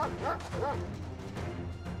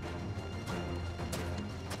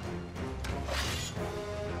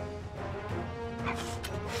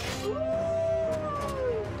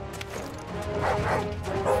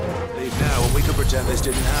 Leave now and we can pretend this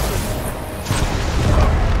didn't happen.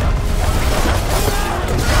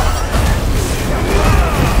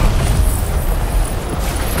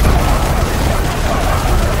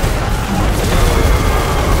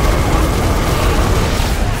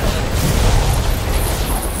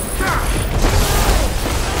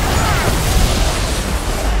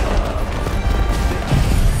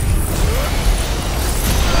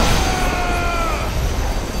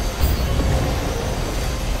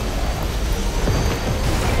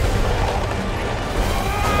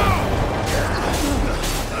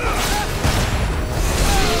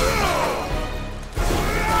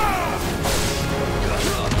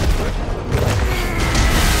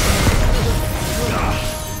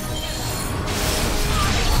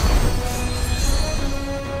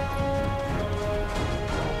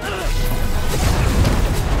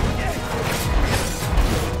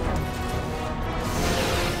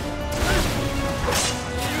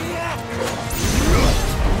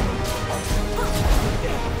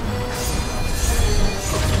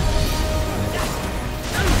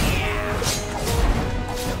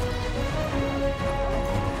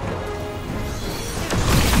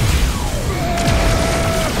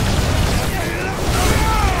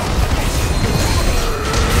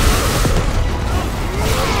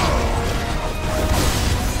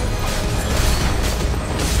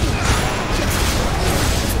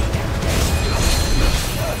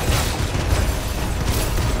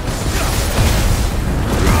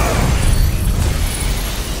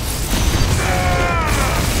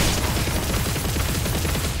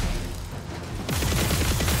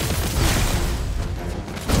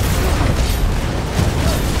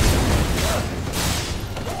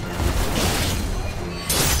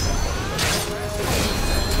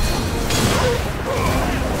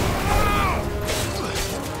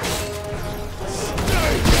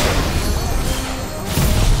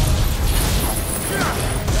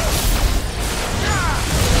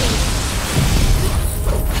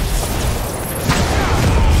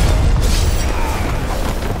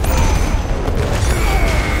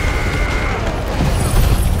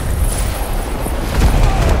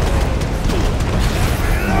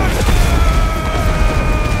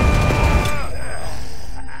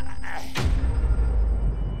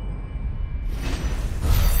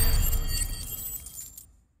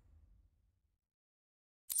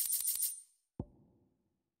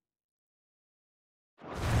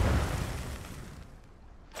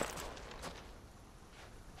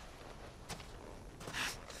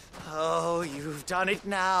 Oh, you've done it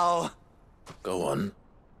now. Go on.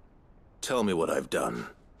 Tell me what I've done.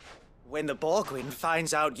 When the Borgwyn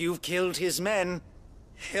finds out you've killed his men,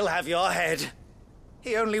 he'll have your head.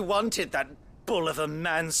 He only wanted that bull of a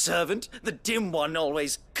manservant, the dim one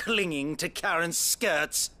always clinging to Karen's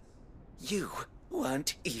skirts. You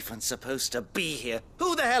weren't even supposed to be here.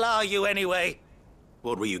 Who the hell are you, anyway?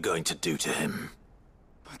 What were you going to do to him?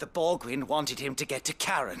 The Borgwyn wanted him to get to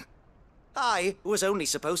Karen. I was only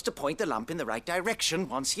supposed to point the lamp in the right direction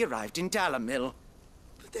once he arrived in Dalamil.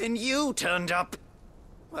 But then you turned up.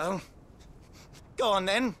 Well, go on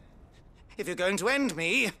then. If you're going to end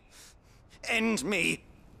me, end me.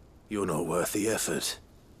 You're not worth the effort.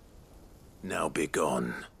 Now be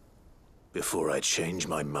gone, before I change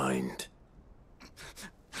my mind.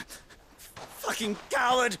 Fucking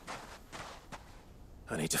coward!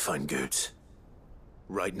 I need to find Goots.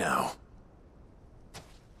 Right now.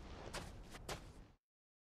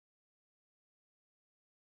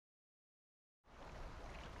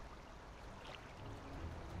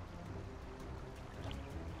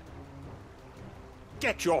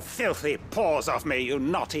 Get your filthy paws off me, you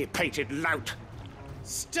naughty-pated lout!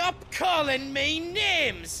 Stop calling me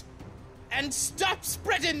names! And stop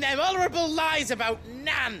spreading them horrible lies about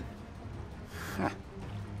Nan!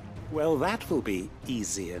 Well, that will be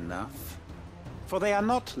easy enough. For they are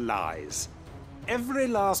not lies. Every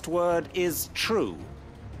last word is true.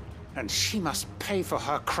 And she must pay for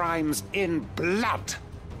her crimes in blood.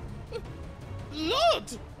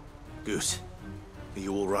 Blood? Goose, are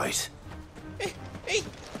you all right?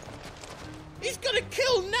 He's gonna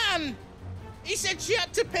kill Nan! He said she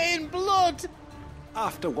had to pay in blood!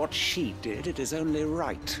 After what she did, it is only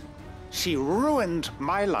right. She ruined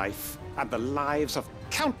my life and the lives of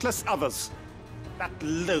countless others. That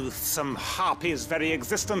loathsome harpy's very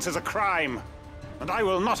existence is a crime, and I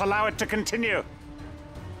will not allow it to continue.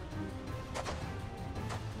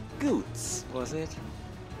 Goots, was it?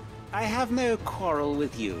 I have no quarrel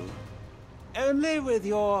with you. Only with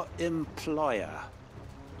your employer.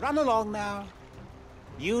 Run along now.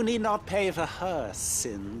 You need not pay for her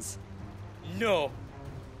sins. No.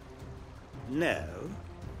 No?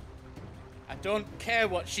 I don't care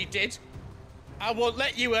what she did. I won't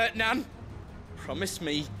let you hurt Nan. Promise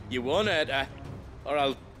me you won't hurt her, or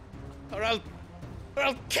I'll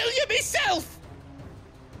kill you myself!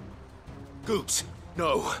 Goots,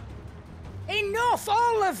 no. Enough,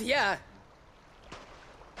 all of you!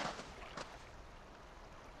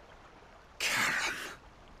 Karen.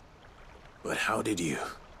 But how did you?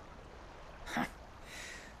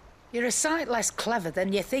 You're a sight less clever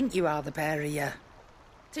than you think you are, the pair of you.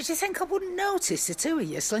 Did you think I wouldn't notice the two of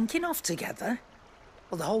you slinking off together?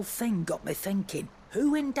 Well, the whole thing got me thinking,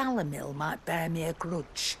 who in Dalamil might bear me a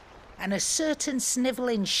grudge? And a certain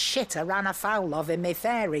snivelling shit I ran afoul of in my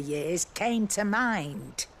fairy years came to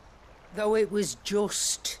mind. Though it was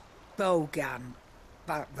just Bogan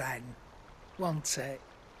back then, wasn't it?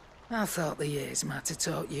 I thought the years might have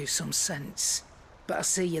taught you some sense, but I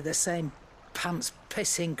see you're the same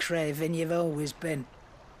pants-pissing craven you've always been.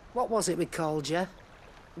 What was it we called you?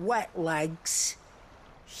 Wet legs?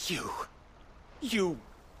 You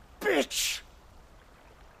bitch!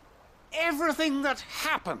 Everything that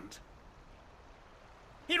happened,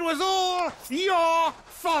 it was all your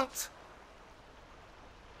fault!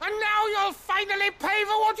 And now you'll finally pay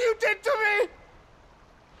for what you did to me!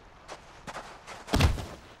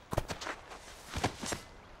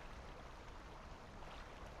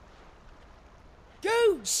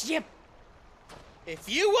 Goots, you... If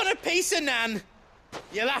you want a piece of Nan,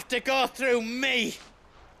 you'll have to go through me.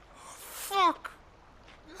 Fuck!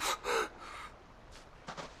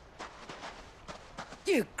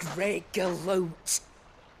 You great galoot.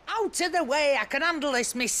 Out of the way, I can handle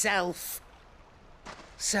this myself.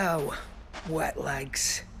 So, wet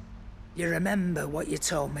legs, you remember what you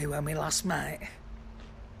told me when we last met?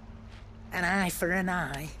 An eye for an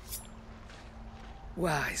eye.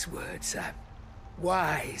 Wise words, Sam.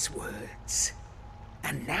 Wise words.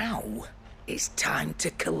 And now, it's time to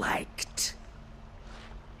collect.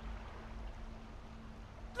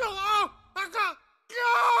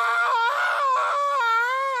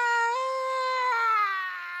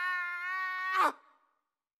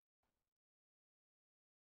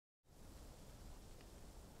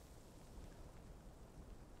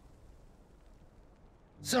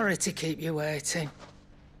 Sorry to keep you waiting.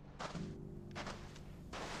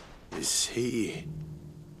 Is he...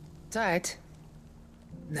 Dead?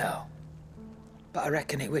 No. But I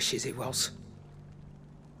reckon he wishes he was.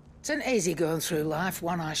 It isn't easy going through life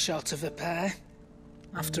one eye short of a pair.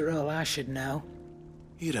 After all, I should know.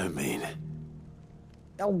 You don't mean...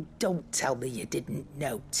 Oh, don't tell me you didn't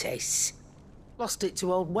notice. Lost it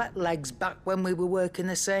to old Wet Legs back when we were working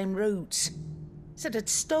the same routes. Said I'd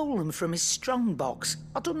stolen from his strongbox.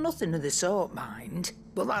 I'd done nothing of the sort, mind,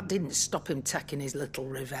 but that didn't stop him taking his little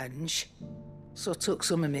revenge. So I took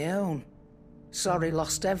some of my own. Sorry,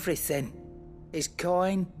 lost everything. His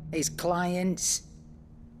coin, his clients.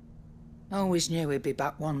 Always knew he'd be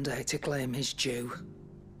back one day to claim his due.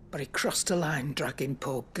 But he crossed a line dragging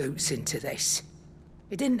poor Goots into this.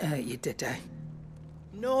 He didn't hurt you, did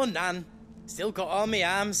he? No, Nan. Still got all my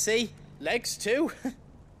arms, see? Legs too.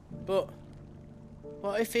 But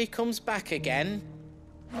what if he comes back again?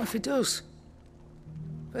 What if he does?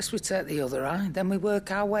 First we take the other eye, then we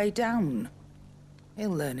work our way down. He'll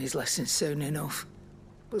learn his lesson soon enough.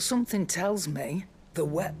 But something tells me the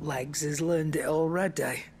Wet Legs has learned it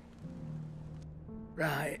already.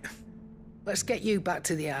 Right. Let's get you back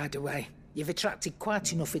to the hideaway. You've attracted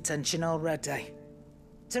quite enough attention already.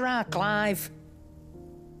 Ta-ra, Clive.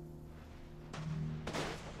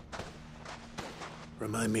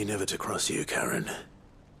 Remind me never to cross you, Karen.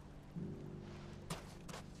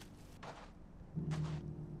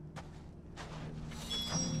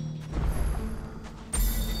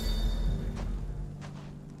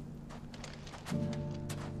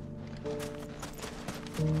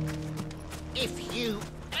 If you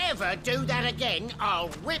ever do that again, I'll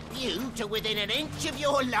whip you to within an inch of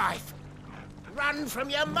your life. Run from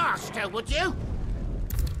your master, would you?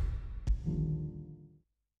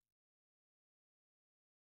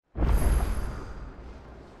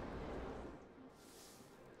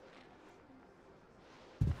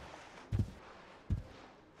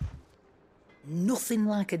 Nothing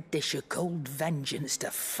like a dish of cold vengeance to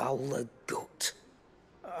foul the gut.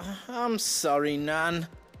 I'm sorry, Nan.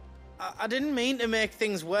 I didn't mean to make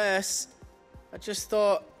things worse. I just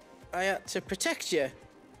thought I had to protect you.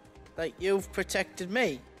 Like you've protected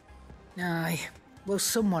me. Aye, well,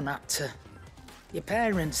 someone had to. Your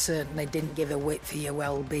parents certainly didn't give a whit for your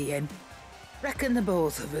well-being. Reckon the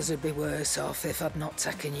both of us would be worse off if I'd not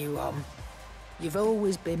taken you on. You've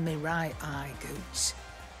always been me right eye, Goots.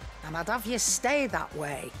 And I'd have you stay that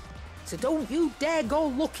way. So don't you dare go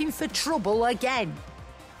looking for trouble again.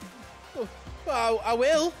 Well, I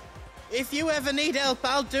will. If you ever need help,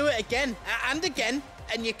 I'll do it again and again,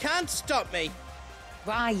 and you can't stop me.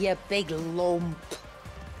 Why, you big lump.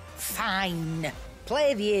 Fine.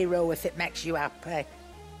 Play the hero if it makes you happy.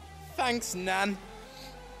 Thanks, Nan.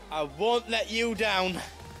 I won't let you down.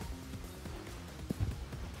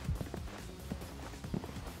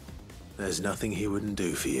 There's nothing he wouldn't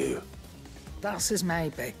do for you. That's as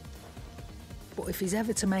maybe. But if he's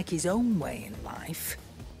ever to make his own way in life,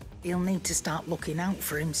 he'll need to start looking out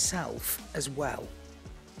for himself as well.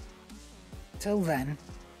 Till then,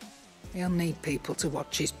 he'll need people to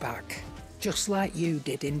watch his back, just like you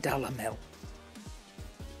did in Dalamil.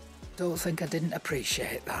 Don't think I didn't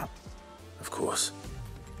appreciate that. Of course.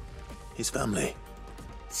 His family.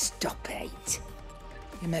 Stop it.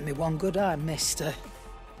 You make me one good eye, mister.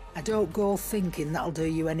 I don't go thinking that'll do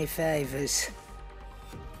you any favours.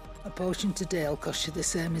 A potion today'll cost you the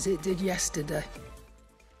same as it did yesterday.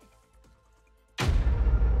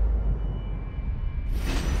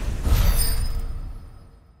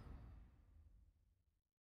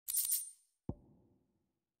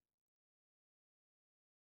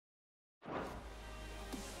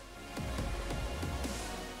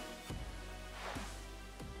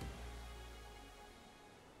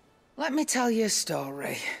 Let me tell you a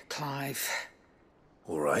story, Clive.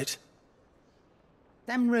 All right.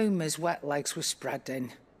 Them rumours Wet Legs were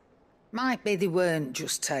spreading. Might be they weren't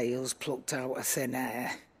just tales plucked out of thin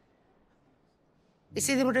air. You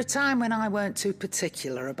see, there were a time when I weren't too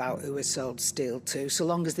particular about who I sold steel to, so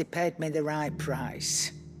long as they paid me the right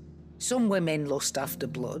price. Some women lust after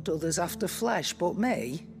blood, others after flesh, but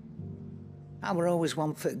me, I were always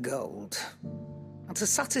one for gold. And to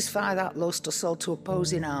satisfy that lust, I sold to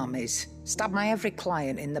opposing armies, stabbed my every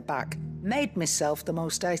client in the back, made myself the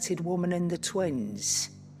most hated woman in the twins.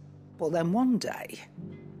 But then one day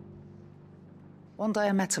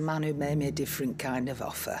I met a man who made me a different kind of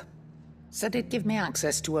offer. Said he'd give me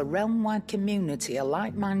access to a realm-wide community of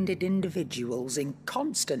like-minded individuals in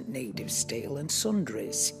constant need of steel and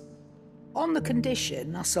sundries. On the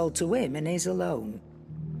condition I sold to him and his alone.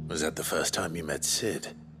 Was that the first time you met Sid?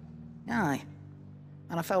 Aye.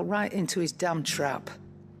 And I fell right into his damn trap.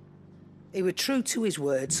 He was true to his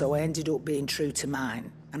word, so I ended up being true to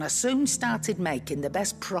mine. And I soon started making the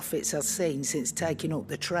best profits I've seen since taking up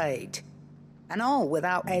the trade. And all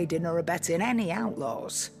without aiding or abetting any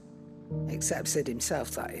outlaws. Except Sid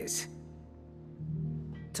himself, that is.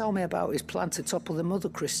 Told me about his plan to topple the mother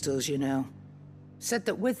crystals, you know. Said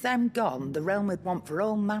that with them gone, the realm would want for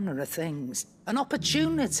all manner of things. An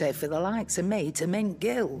opportunity for the likes of me to mint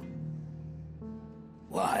Gil.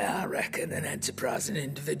 Why, I reckon an enterprising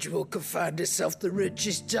individual could find himself the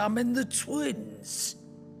richest dam in the Twins.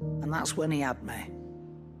 And that's when he had me.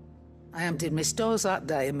 I emptied my stores that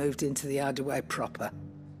day and moved into the hideaway proper.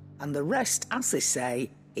 And the rest, as they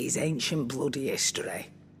say, is ancient bloody history.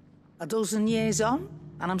 A dozen years on,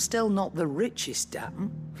 and I'm still not the richest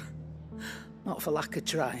dam. Not for lack of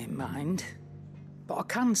trying, mind. But I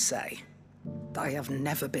can say that I have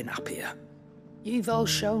never been happier. You've all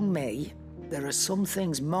shown me there are some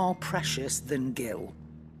things more precious than Gil.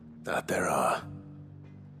 That there are.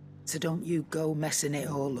 So don't you go messing it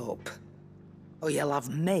all up, or you'll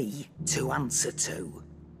have me to answer to.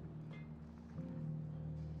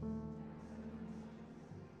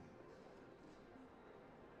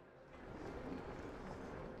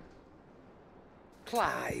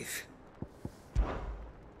 Clive.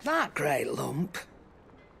 That great lump.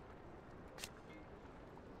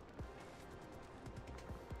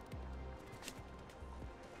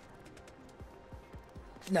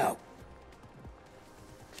 No.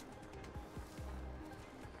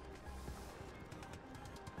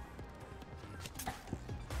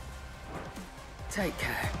 Take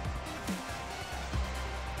care.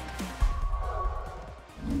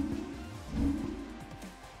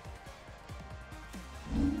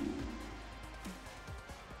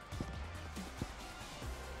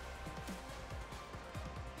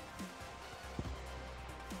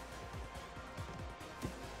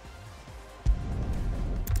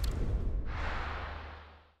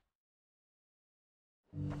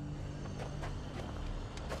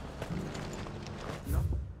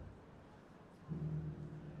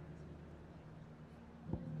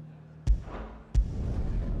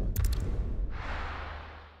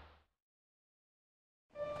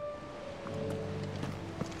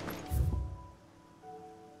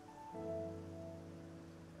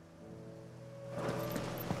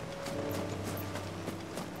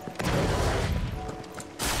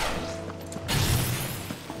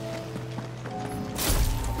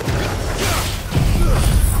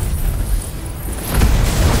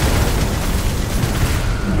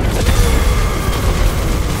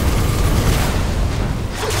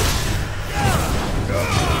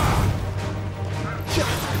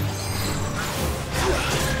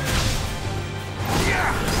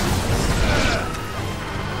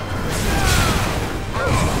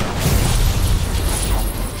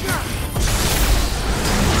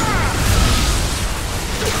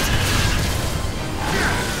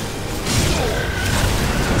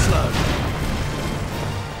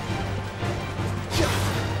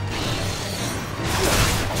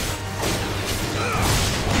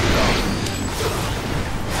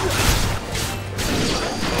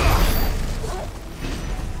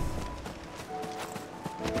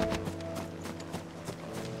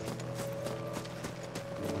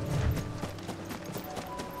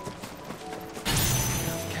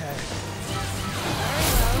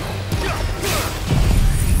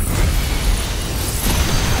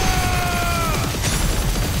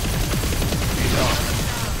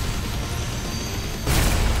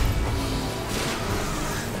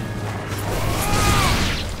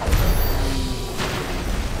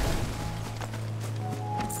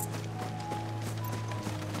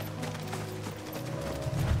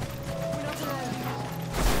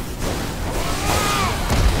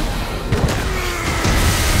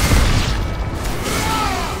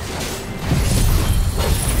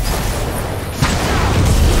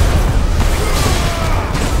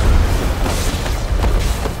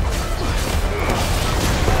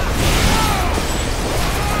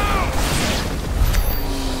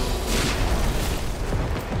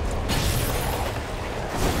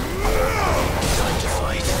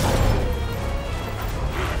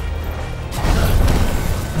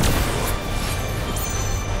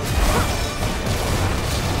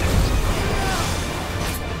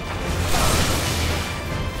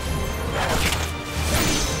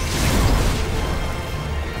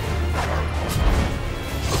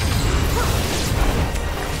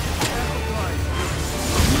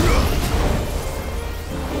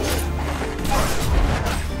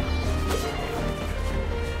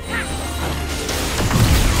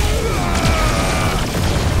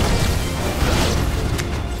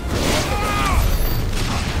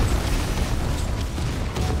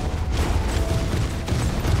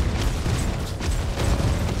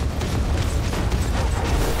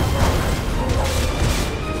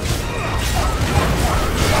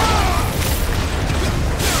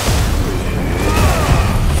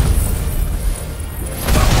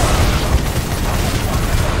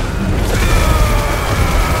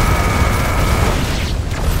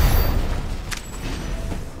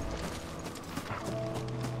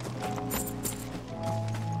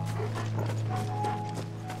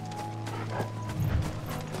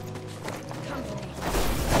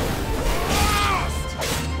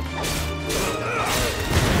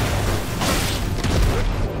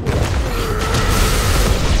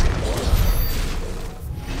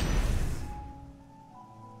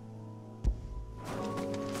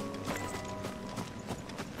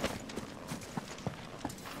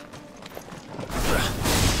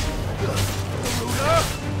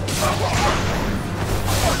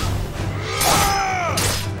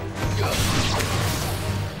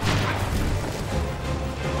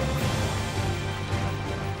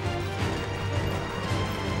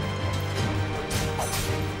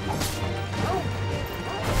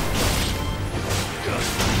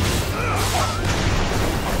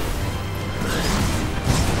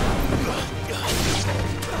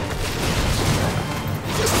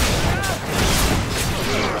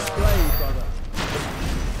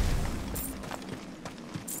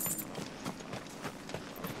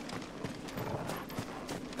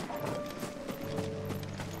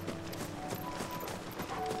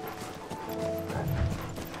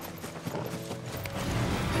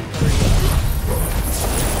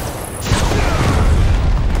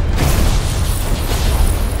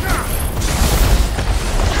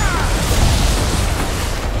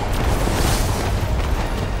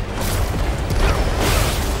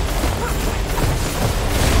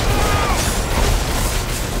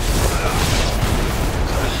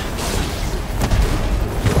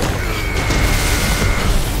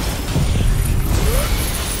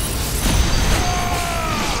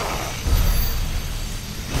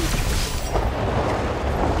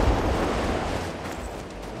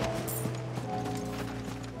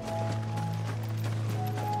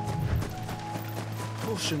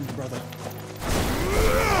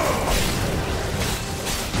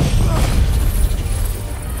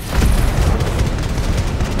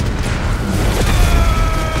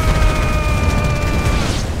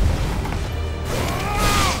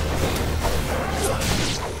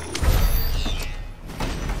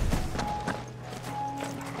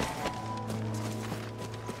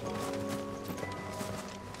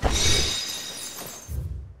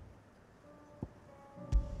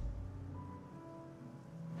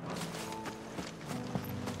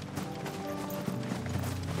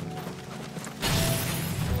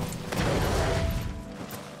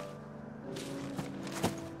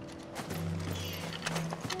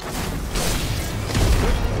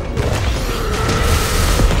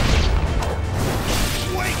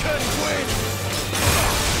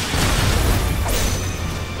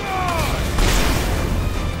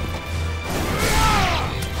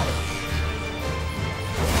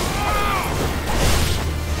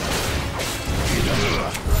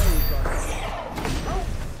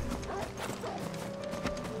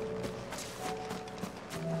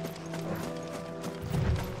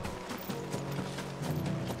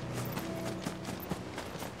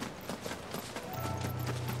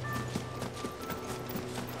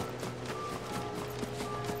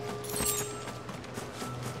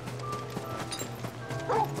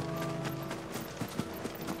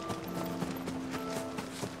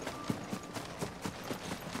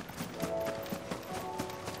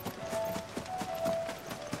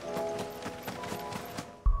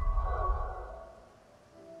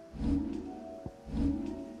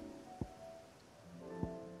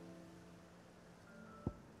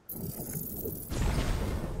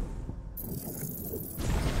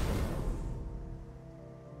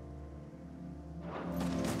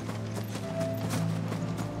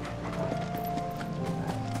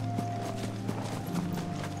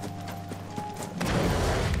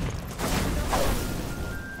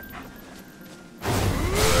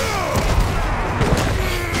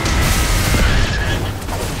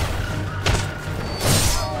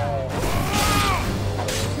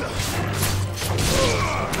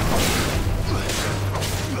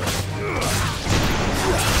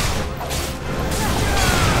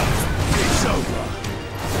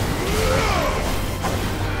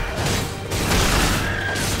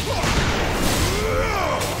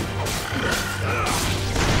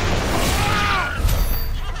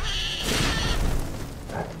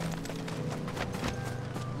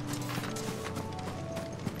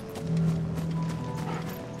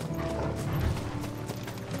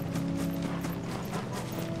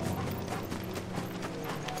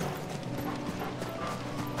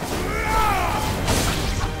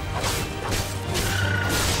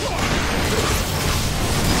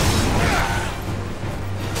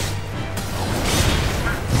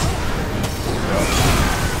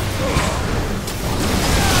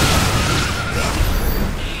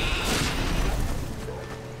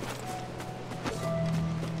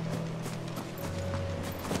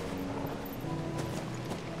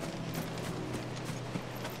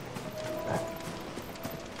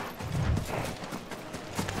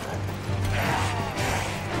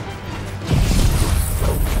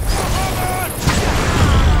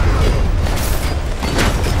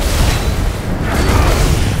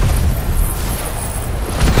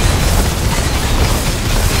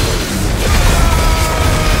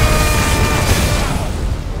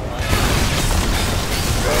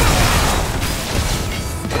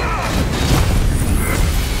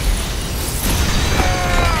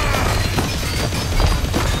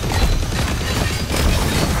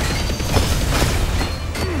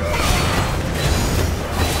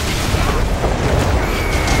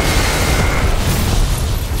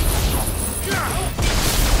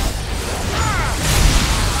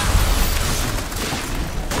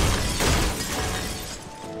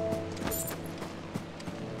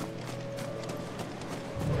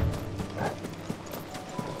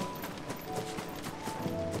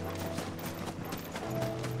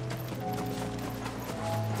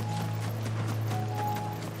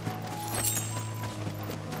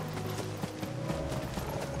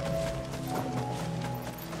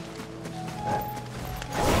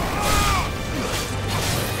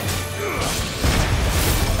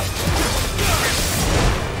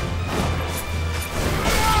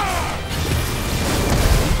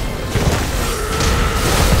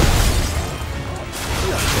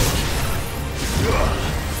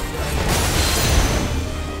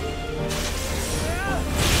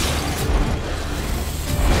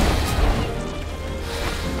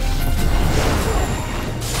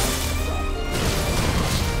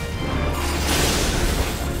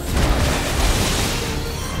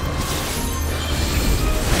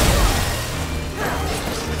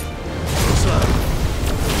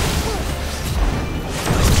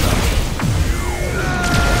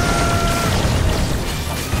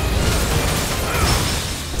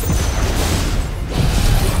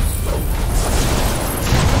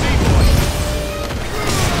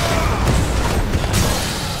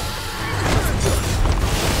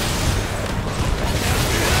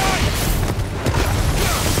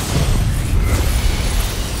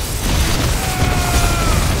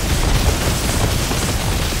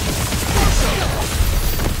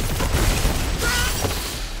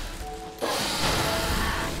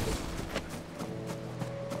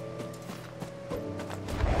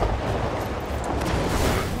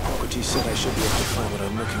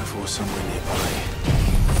 or somewhere nearby.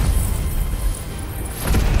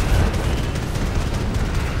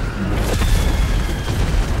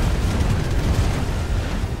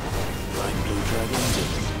 Bright blue dragons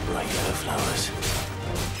and bright yellow flowers.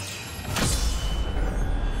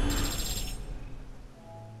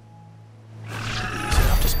 Easy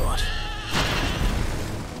enough to spot.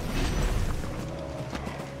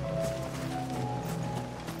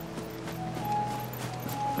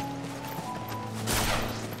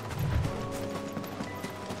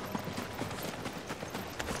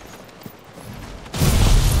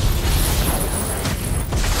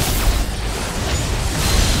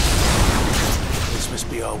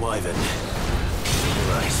 Our wyvern.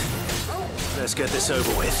 Right. Let's get this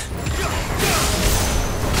over with.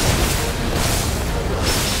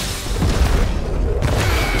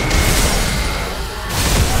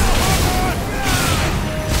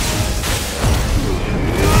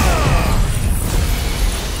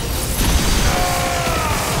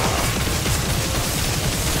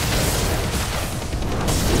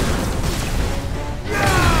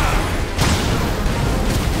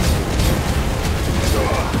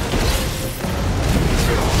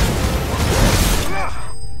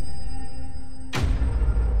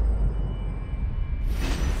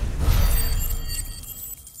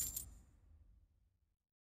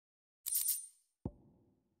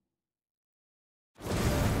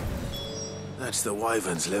 That's the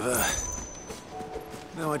wyvern's liver.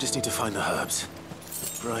 Now I just need to find the herbs.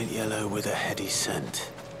 Bright yellow with a heady scent.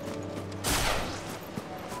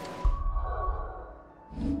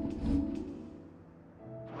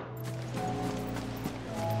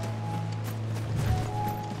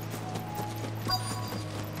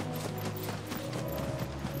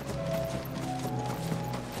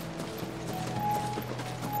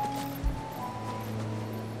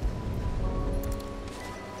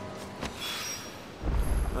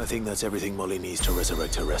 I think that's everything Molly needs to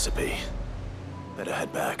resurrect her recipe. Better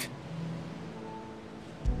head back.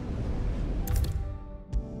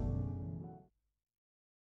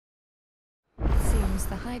 Seems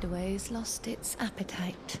the hideaway's lost its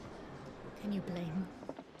appetite. Can you blame?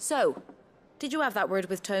 So, did you have that word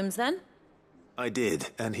with Tomes then? I did,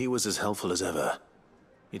 and he was as helpful as ever.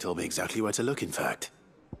 He told me exactly where to look, in fact.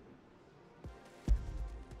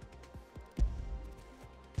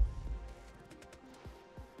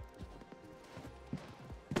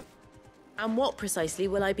 And what precisely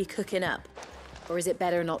will I be cooking up? Or is it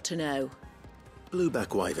better not to know?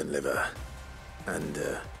 Blueback wyvern liver. And,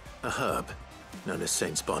 a herb known as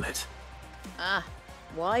Saint's Bonnet. Ah,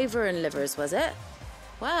 wyvern livers, was it?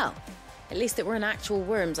 Well, at least it weren't actual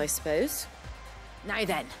worms, I suppose. Now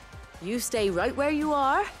then, you stay right where you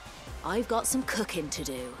are. I've got some cooking to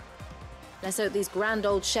do. Let's hope these grand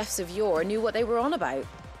old chefs of yore knew what they were on about.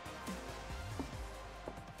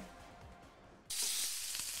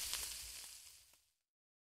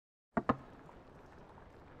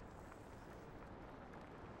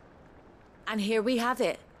 And here we have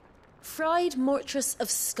it. Fried mortress of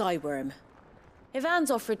skyworm.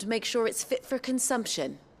 Ivan's offered to make sure it's fit for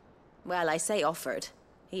consumption. Well, I say offered.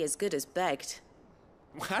 He as good as begged.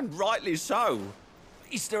 And rightly so.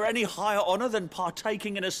 Is there any higher honour than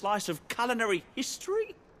partaking in a slice of culinary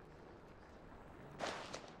history?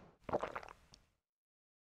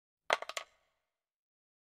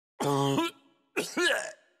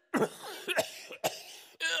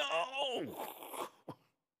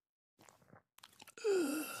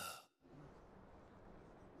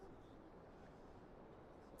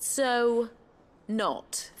 So,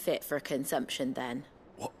 not fit for consumption then?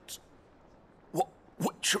 What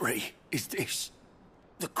witchery is this?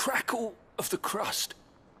 The crackle of the crust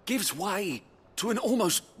gives way to an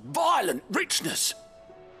almost violent richness.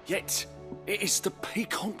 Yet, it is the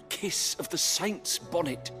piquant kiss of the Saint's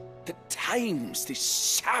Bonnet that tames this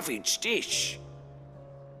savage dish.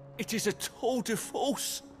 It is a tour de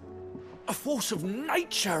force. A force of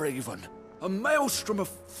nature, even. A maelstrom of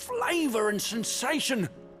flavour and sensation.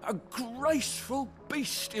 A graceful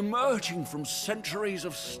beast emerging from centuries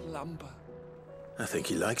of slumber. I think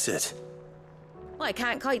he likes it. Well, I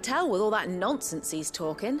can't quite tell with all that nonsense he's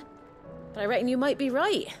talking. But I reckon you might be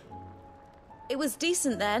right. It was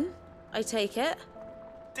decent then, I take it.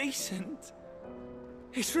 Decent?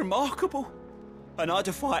 It's remarkable. And I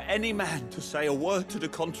defy any man to say a word to the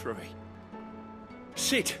contrary.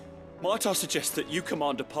 Sid, might I suggest that you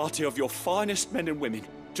command a party of your finest men and women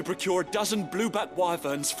to procure a dozen blueback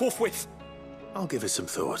wyverns forthwith? I'll give it some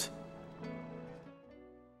thought.